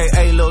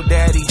AKA Lil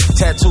Daddy.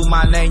 Tattoo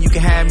my name, you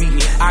can have me.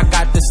 I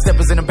got the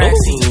steppers in the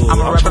backseat.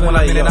 I'm a rapper when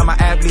I'm in it, I'm an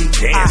athlete.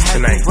 I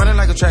had you running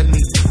like a track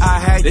meet. I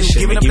had you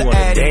giving up the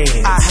addict.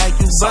 I had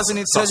you buzzing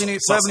it, touching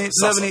it, rubbing it,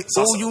 loving it.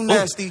 Ooh, you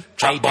nasty.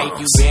 Hey,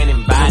 you been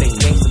invited,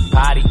 gangsta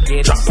party,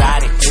 get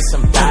excited. It's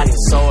somebody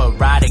so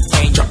erotic,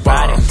 can you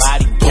ride it?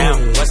 Body count,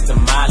 what's the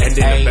mileage?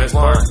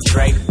 A1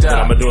 draped up.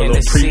 I'm gonna do a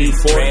little preview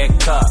for it. Red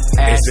cup,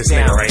 ass it's this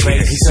nigga down, right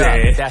here. He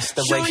said, that's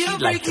the way she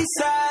like it.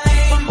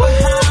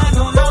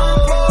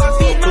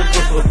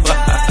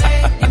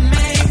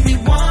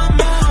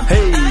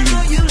 hey.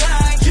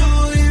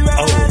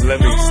 Oh, let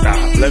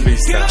me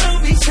stop.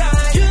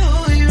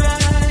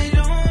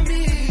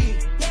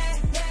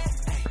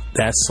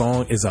 That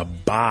song is a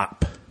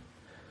bop.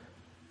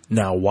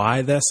 Now,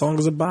 why that song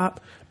is a bop?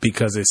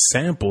 Because it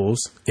samples,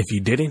 if you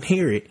didn't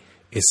hear it,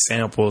 it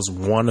samples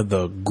one of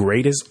the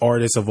greatest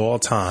artists of all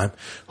time,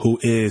 who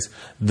is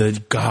the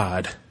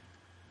God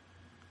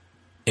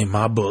in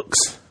my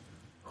books,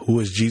 who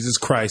is Jesus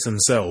Christ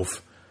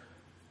himself.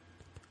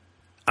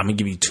 I'm going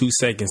to give you 2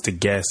 seconds to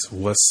guess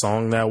what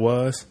song that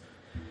was.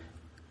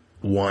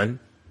 1,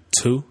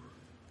 2,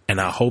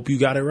 and I hope you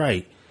got it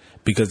right.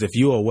 Because if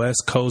you're a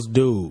West Coast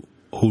dude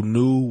who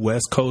knew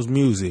West Coast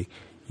music,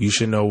 you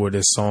should know where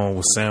this song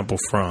was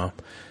sampled from.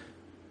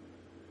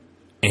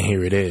 And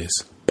here it is.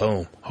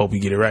 Boom. Hope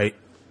you get it right.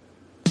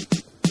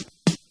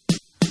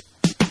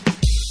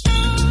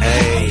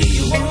 Hey.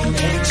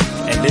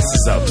 And this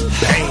is a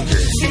banger.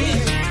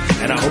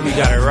 And I hope you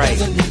got it right.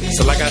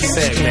 So like I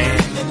said, man.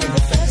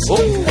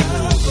 Ooh.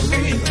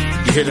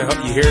 You hear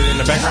it in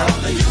the background?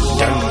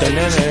 Dun, dun,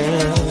 dun,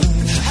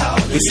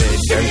 dun. We said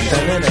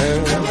dun, dun,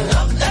 dun, dun.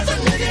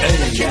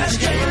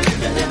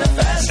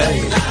 Hey.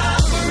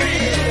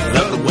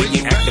 Love the way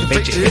you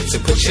activate your hips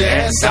and put your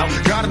ass out.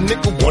 Got a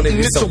nickel, wanted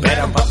it so bad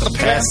I'm about to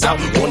pass out.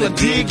 Wanna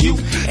dig you,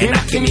 and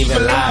I can't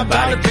even lie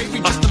about it. Baby,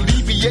 just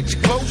alleviate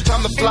your clothes,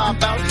 time to fly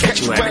about.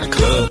 Catch you at a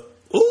club.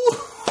 Ooh,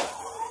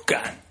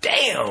 god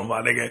damn,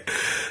 my nigga.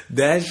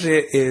 That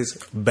shit is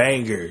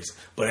bangers.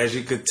 But as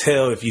you could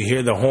tell, if you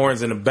hear the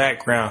horns in the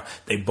background,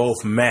 they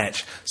both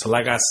match. So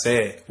like I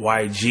said,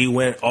 YG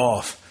went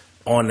off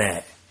on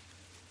that.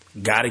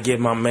 Gotta give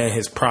my man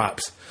his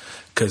props,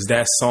 because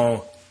that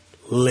song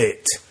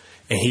lit.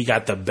 And he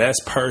got the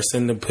best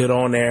person to put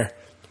on there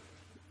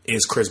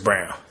is Chris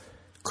Brown.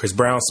 Chris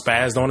Brown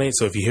spazzed on it.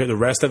 So if you hear the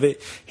rest of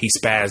it, he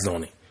spazzed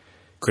on it.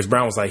 Chris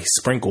Brown was like,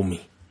 sprinkle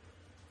me.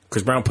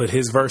 Chris Brown put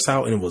his verse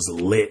out and it was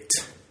lit.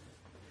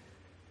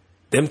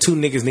 Them two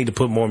niggas need to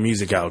put more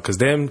music out, because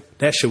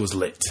that shit was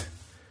lit.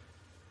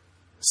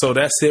 So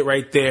that's it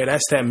right there.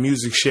 That's that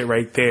music shit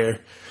right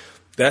there.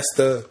 That's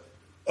the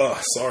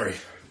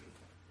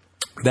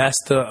That's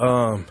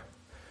the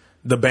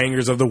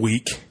bangers of the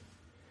week.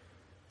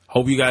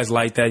 Hope you guys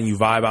like that and you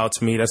vibe out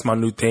to me. That's my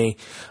new thing.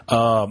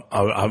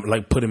 I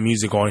like putting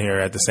music on here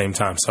at the same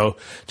time. So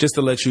just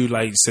to let you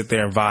like sit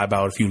there and vibe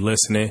out if you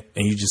listening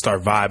and you just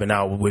start vibing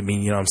out with me,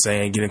 you know what I'm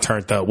saying? Getting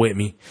turned up with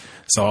me.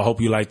 So I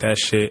hope you like that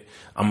shit.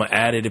 I'm going to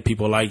add it if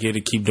people like it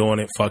to keep doing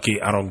it. Fuck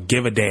it. I don't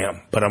give a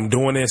damn. But I'm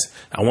doing this.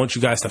 I want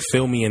you guys to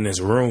feel me in this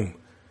room.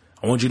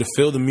 I want you to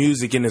feel the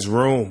music in this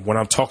room when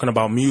I'm talking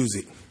about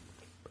music.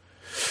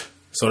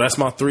 So that's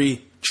my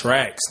 3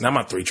 tracks. Not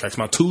my 3 tracks.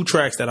 My 2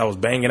 tracks that I was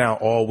banging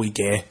out all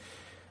weekend.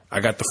 I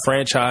got the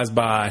franchise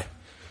by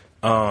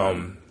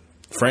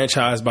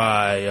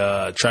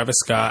Travis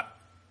Scott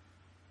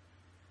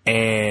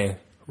and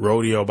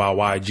Rodeo by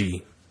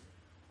YG.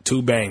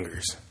 2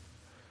 bangers.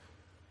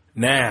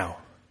 Now,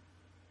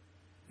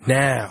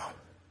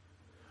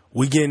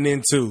 we getting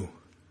into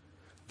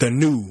the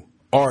new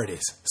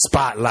artist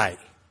spotlight.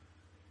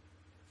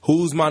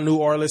 Who's my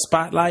new artist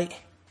spotlight?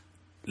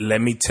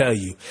 Let me tell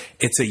you,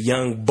 it's a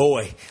young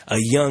boy, a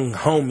young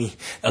homie,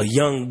 a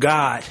young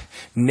god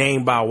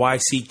named by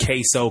Yc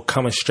Queso,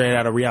 coming straight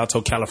out of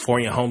Rialto,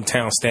 California,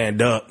 hometown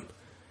stand up.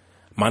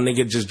 My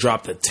nigga just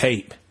dropped a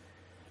tape,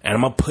 and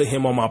I'm going to put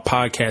him on my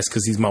podcast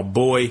because he's my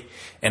boy,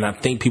 and I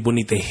think people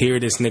need to hear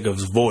this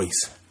nigga's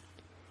voice.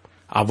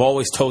 I've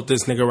always told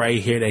this nigga right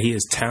here that he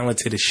is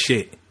talented as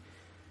shit.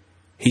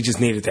 He just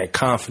needed that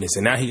confidence,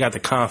 and now he got the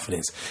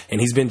confidence,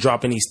 and he's been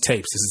dropping these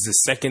tapes. This is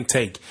his second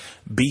take.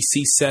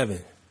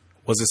 BC7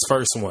 was his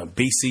first one.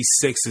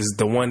 BC6 is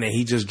the one that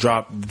he just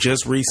dropped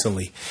just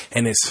recently,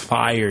 and it's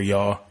fire,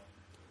 y'all.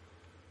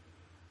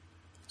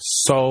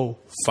 So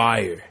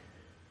fire.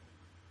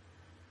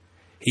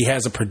 He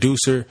has a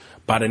producer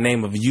by the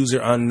name of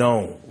User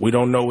Unknown. We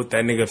don't know what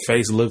that nigga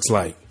face looks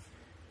like,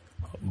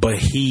 but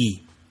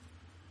he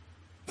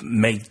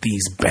make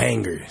these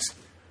bangers.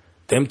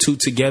 Them two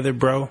together,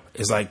 bro,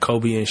 is like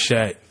Kobe and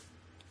Shaq.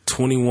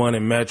 21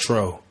 and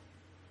Metro.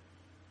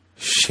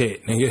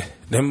 Shit, nigga.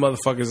 Them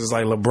motherfuckers is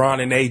like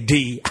LeBron and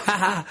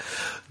AD.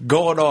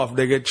 Going off,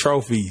 nigga.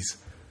 Trophies.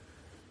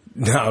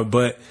 Nah,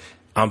 but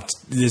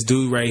this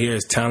dude right here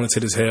is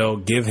talented as hell.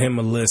 Give him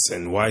a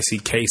listen.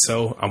 Yc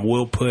Queso. I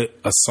will put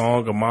a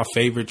song of my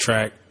favorite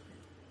track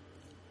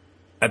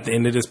at the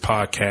end of this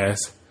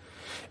podcast.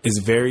 It's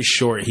very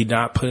short. He's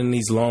not putting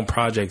these long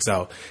projects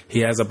out. He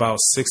has about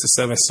 6 or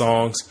 7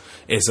 songs.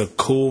 It's a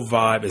cool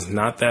vibe. It's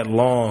not that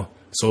long.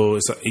 So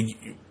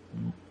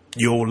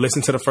you'll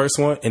listen to the first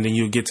one and then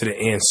you'll get to the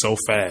end so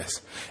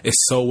fast.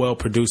 It's so well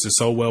produced. It's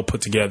so well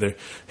put together.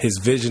 His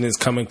vision is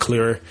coming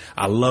clearer.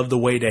 I love the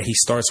way that he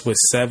starts with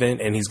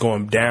 7 and he's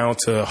going down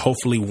to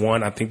hopefully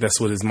 1. I think that's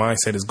what his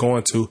mindset is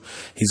going to.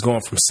 He's going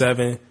from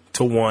 7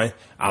 to 1.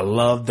 I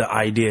love the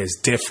idea. It's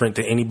different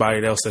than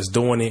anybody else that's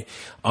doing it.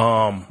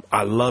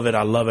 I love it.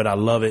 I love it. I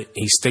love it.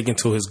 He's sticking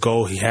to his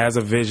goal. He has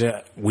a vision.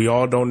 We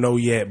all don't know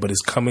yet, but it's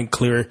coming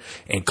clearer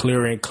and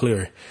clearer and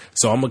clearer.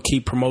 So I'm going to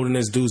keep promoting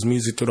this dude's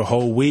music through the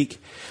whole week.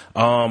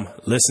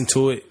 Listen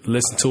to it.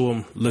 Listen to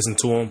him. Listen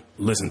to him.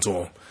 Listen to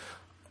him.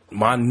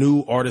 My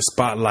new artist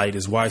spotlight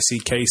is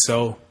Yc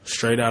Queso,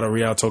 straight out of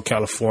Rialto,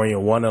 California,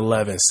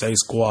 111, Say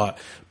Squad.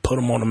 Put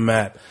him on the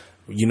map.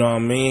 You know what I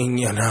mean?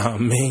 You know what I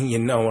mean? You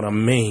know what I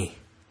mean?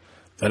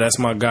 So that's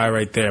my guy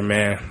right there,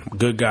 man.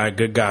 Good guy,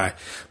 good guy.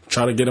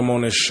 Try to get him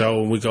on this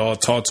show. We can all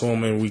talk to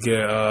him and we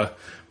can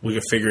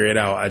figure it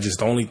out.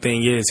 The only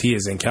thing is he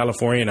is in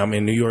California and I'm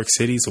in New York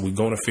City, so we're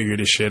going to figure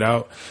this shit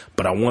out.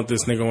 But I want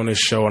this nigga on this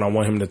show and I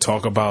want him to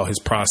talk about his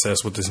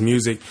process with this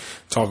music,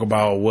 talk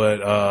about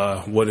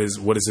what is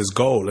his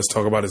goal. Let's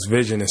talk about his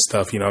vision and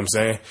stuff, you know what I'm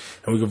saying?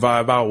 And we can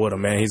vibe out with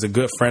him, man. He's a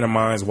good friend of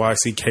mine,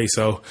 Yc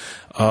Queso.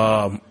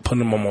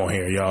 Putting him on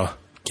here, y'all.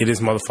 Get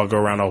this motherfucker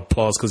a round of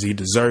applause because he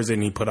deserves it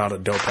and he put out a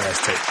dope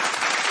ass tape.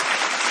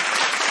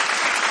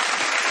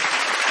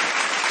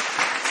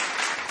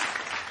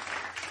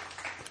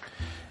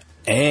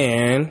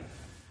 And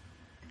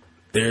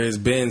there has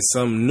been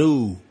some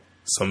new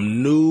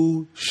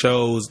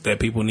shows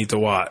that people need to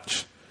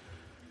watch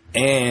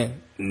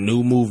and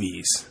new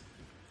movies.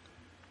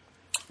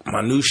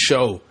 My new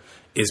show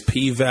is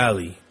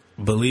P-Valley.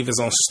 Believe it's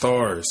on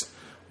Stars.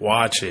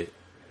 Watch it.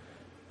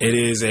 It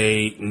is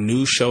a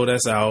new show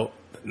that's out.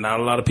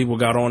 Not a lot of people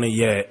got on it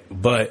yet,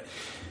 but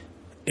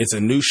it's a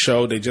new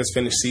show. They just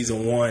finished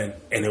season 1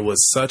 and it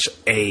was such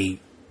a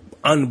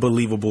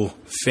unbelievable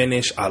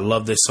finish. I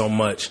love this so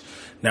much.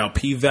 Now,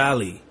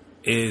 P-Valley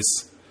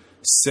is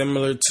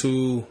similar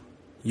to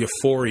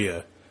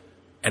Euphoria.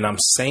 And I'm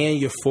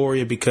saying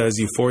Euphoria because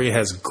Euphoria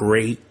has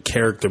great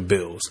character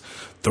builds.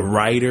 The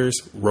writers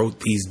wrote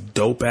these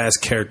dope ass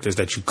characters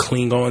that you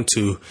cling on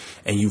to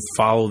and you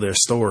follow their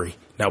story.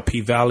 Now,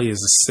 P-Valley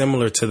is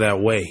similar to that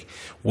way,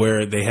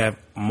 where they have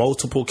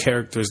multiple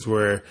characters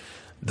where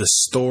the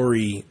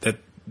story that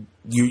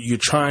you're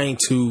trying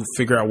to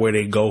figure out where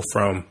they go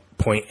from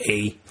point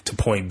A to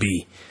point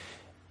B.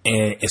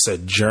 And it's a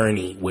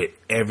journey with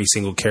every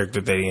single character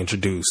they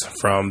introduce,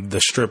 from the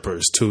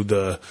strippers to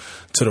the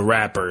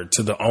rapper,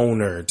 to the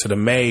owner, to the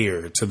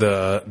mayor, to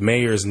the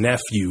mayor's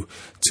nephew,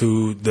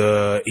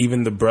 to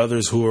even the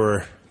brothers who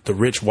are the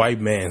rich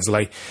white mans.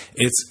 Like,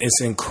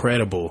 it's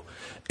incredible.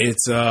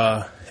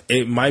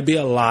 It might be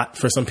a lot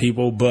for some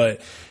people,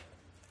 but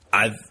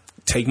I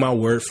take my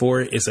word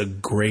for it. It's a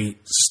great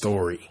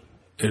story.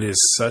 It is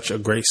such a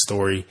great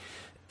story.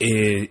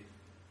 It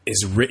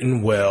is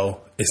written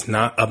well. It's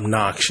not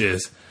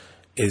obnoxious.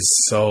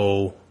 It's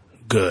so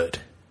good.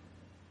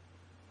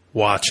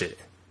 Watch it.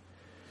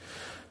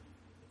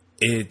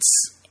 It's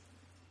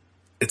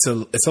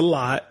a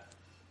lot,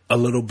 a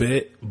little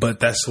bit,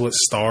 but that's what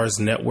Stars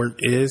Network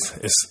is.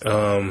 It's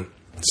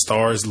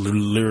Stars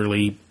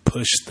literally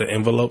push the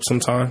envelope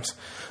sometimes,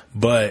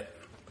 but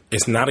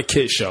it's not a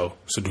kid show,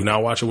 so do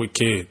not watch it with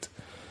kids.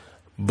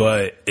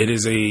 But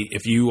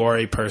if you are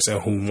a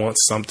person who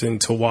wants something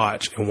to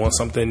watch and wants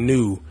something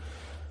new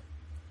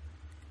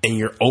and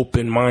you're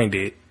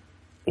open-minded,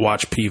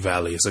 watch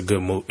P-Valley. It's a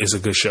good It's a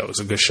good show. It's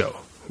a good show.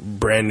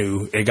 Brand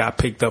new. It got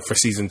picked up for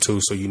season 2,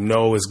 so you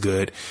know it's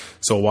good.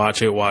 So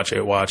watch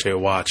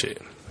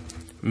it.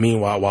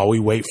 Meanwhile, while we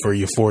wait for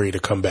Euphoria to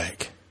come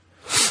back.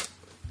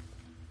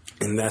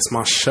 And that's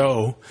my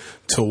show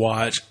to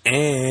watch.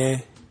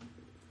 And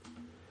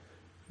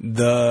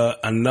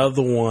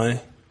another one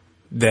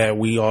that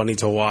we all need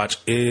to watch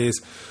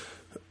is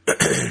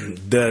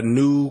the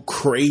new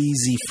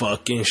crazy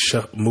fucking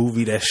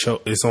movie that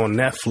is on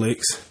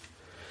Netflix.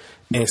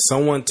 And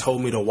someone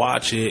told me to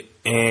watch it,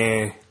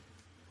 and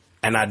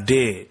I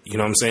did. You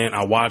know what I'm saying?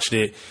 I watched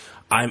it.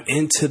 I'm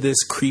into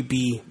this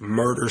creepy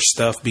murder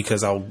stuff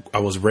because I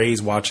was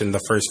raised watching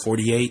the first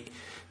 48.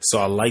 So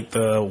I like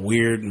the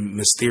weird,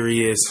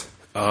 mysterious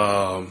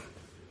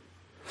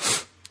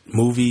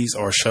movies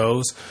or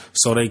shows.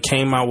 So they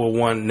came out with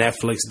one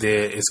Netflix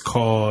did. It's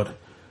called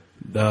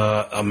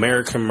The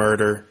American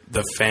Murder,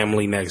 The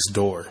Family Next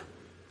Door.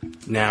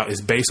 Now,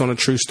 it's based on a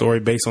true story,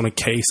 based on a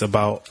case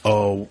about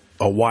a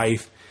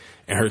wife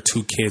and her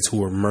 2 kids who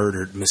were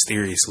murdered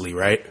mysteriously,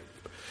 right?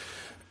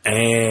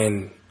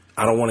 And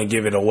I don't want to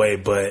give it away,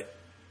 but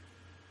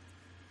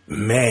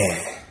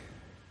man,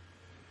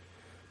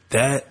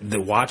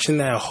 watching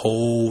that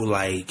whole,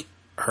 like,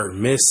 her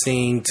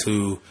missing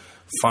to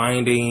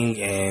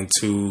finding and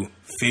to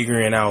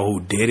figuring out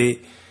who did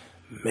it,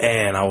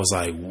 man, I was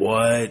like,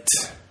 what?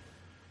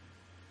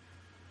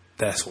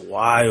 That's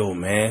wild,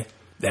 man.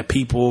 That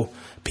people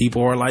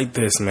are like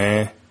this,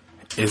 man.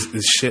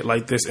 It's shit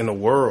like this in the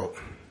world.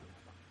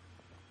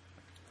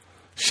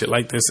 Shit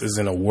like this is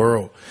in the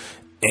world.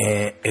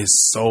 And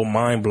it's so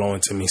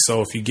mind-blowing to me.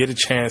 So if you get a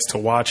chance to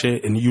watch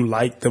it and you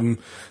like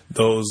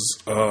those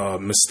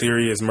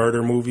mysterious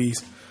murder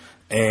movies,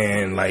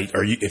 and like,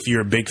 if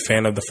you're a big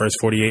fan of the first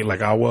 48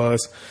 like I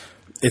was,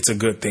 it's a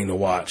good thing to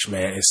watch,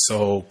 man. It's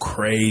so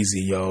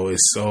crazy, yo.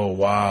 It's so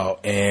wild.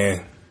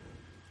 And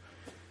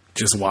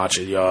just watch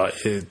it, y'all.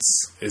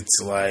 It's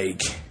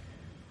like,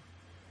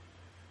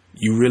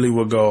 you really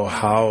would go,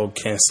 how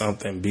can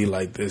something be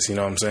like this? You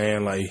know what I'm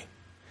saying? Like,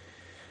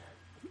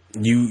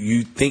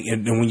 you think,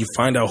 and when you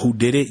find out who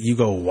did it, you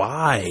go,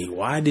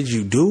 why did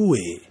you do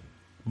it?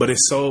 But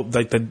it's so,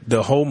 like,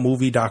 the whole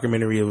movie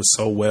documentary, it was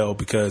so well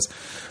because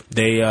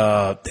they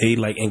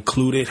like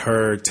included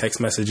her text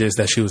messages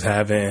that she was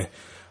having.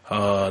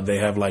 They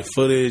have like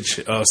footage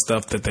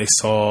stuff that they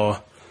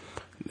saw,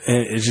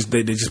 and it's just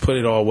they just put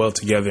it all well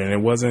together, and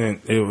it was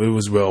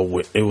well.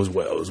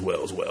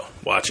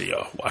 Watch it,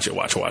 y'all. Watch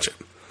it.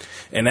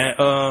 And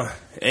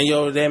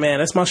man,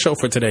 that's my show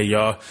for today,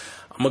 y'all.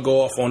 I'm gonna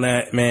go off on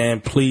that,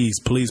 man. Please.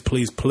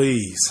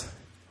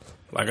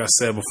 Like I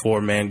said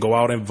before, man, go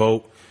out and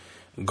vote.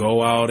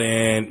 Go out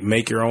and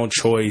make your own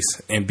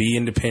choice and be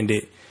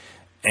independent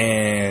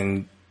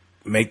and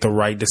make the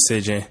right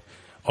decision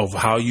of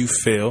how you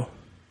feel.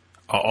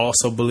 I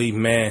also believe,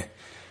 man,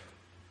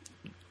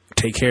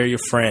 take care of your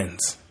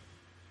friends.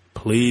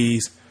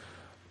 Please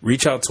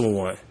reach out to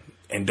one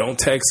and don't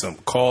text them.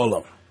 Call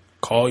them.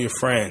 Call your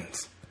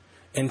friends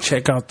and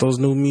check out those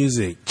new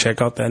music.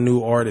 Check out that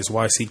new artist,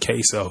 Yc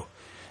Queso.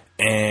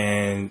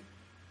 And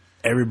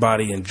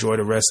everybody enjoy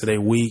the rest of their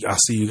week. I'll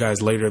see you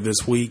guys later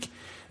this week.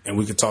 And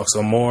we could talk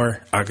some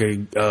more. I'm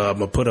going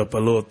to put up a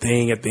little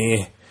thing at the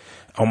end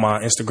on my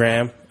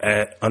Instagram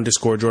at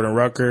 _Jordan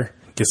Rucker.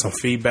 Get some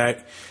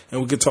feedback.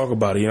 And we could talk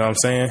about it. You know what I'm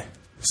saying?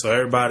 So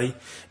everybody,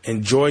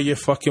 enjoy your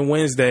fucking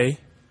Wednesday.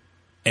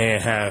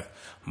 And have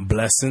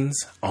blessings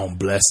on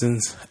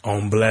blessings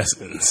on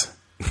blessings.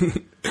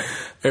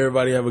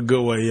 Everybody have a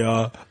good one,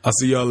 y'all. I'll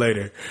see y'all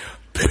later.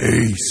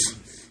 Peace.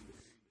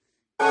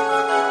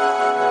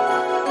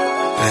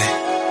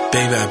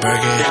 Baby, I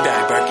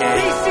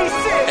Birkin.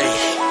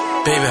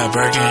 Baby, I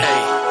Birkin.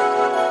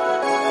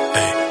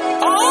 Hey.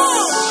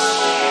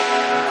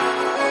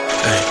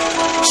 Hey.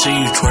 See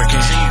you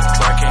twerking.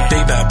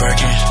 Big bad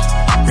Birkin.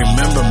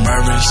 Remember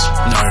Mervin's?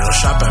 No, don't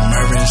shop at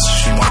Mervin's.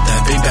 She want that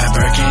big bad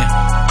Birkin.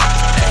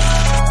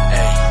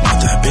 Hey.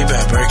 Want that big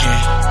bad Birkin.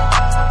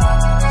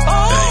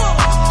 Hey.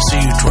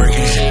 See you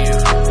twerking.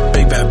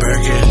 Big bad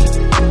Birkin.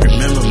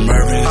 Remember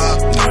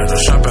Mervin's? No,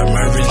 don't shop at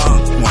Mervin's.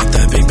 Want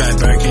that big bad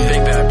Birkin.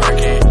 Big bad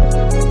Birkin.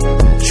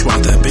 She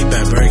want that big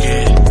bad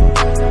Birkin.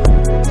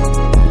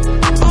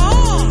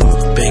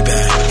 Big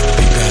bad,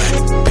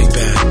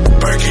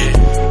 Birkin,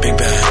 big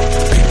bad.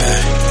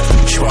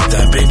 She want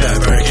that big bad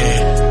Birkin.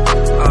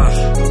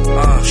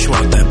 She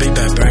want that big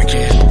bad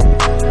Birkin.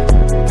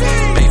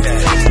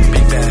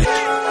 Big bad.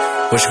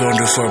 What you gonna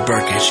do for a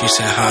Birkin? She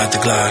said hide the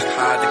Glock.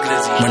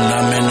 When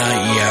I'm in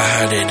night, yeah, I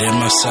hide it in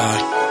my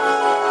sock.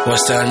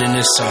 What's down in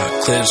this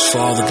sock? Clips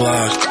fall the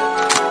Glock.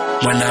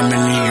 When I'm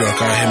in New York,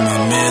 I hit my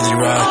Millie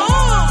Rock.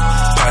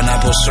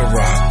 Pineapple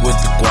Ciroc with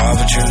the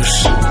guava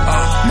juice.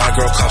 My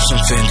girl cops some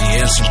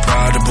Fendi and some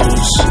Prada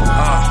boots.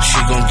 She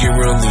gon' get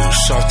real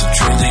loose off the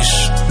Trulies.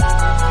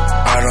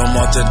 I don't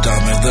want the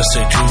diamond, let's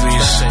say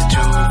Tubies.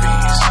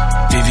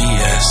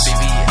 VVS.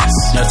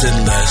 nothing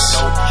less.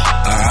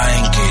 I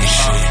ain't gay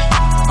shit.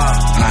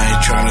 I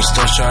ain't tryna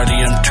start shawty,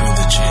 I'm too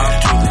legit.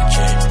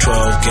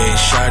 12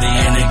 gauge shawty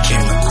and it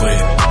came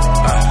equipped.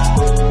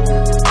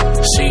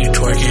 See you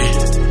twerking,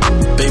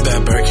 big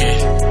bad Birkin.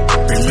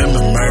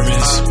 Remember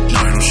Mervin's? No,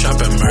 I don't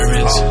shop at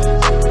Mervin's.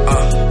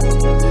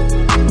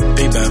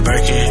 Big bad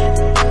Birkin.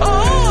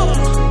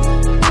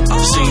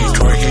 See you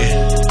twerking,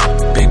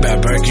 big bad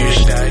Birkin.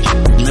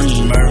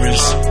 Remember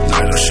Mervin's? No, I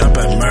don't shop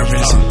at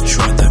Mervin's. She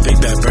want that big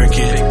bad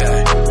Birkin.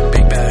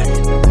 Big bag.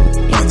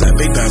 Want that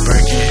big bad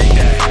Birkin.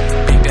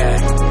 Big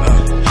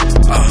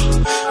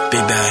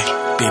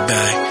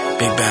bag.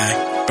 Big bag,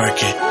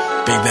 Birkin.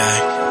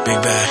 Big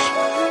bag.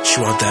 She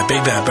want that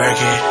big bad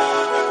Birkin.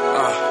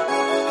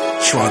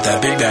 She want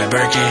that big bad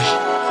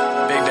Birkin.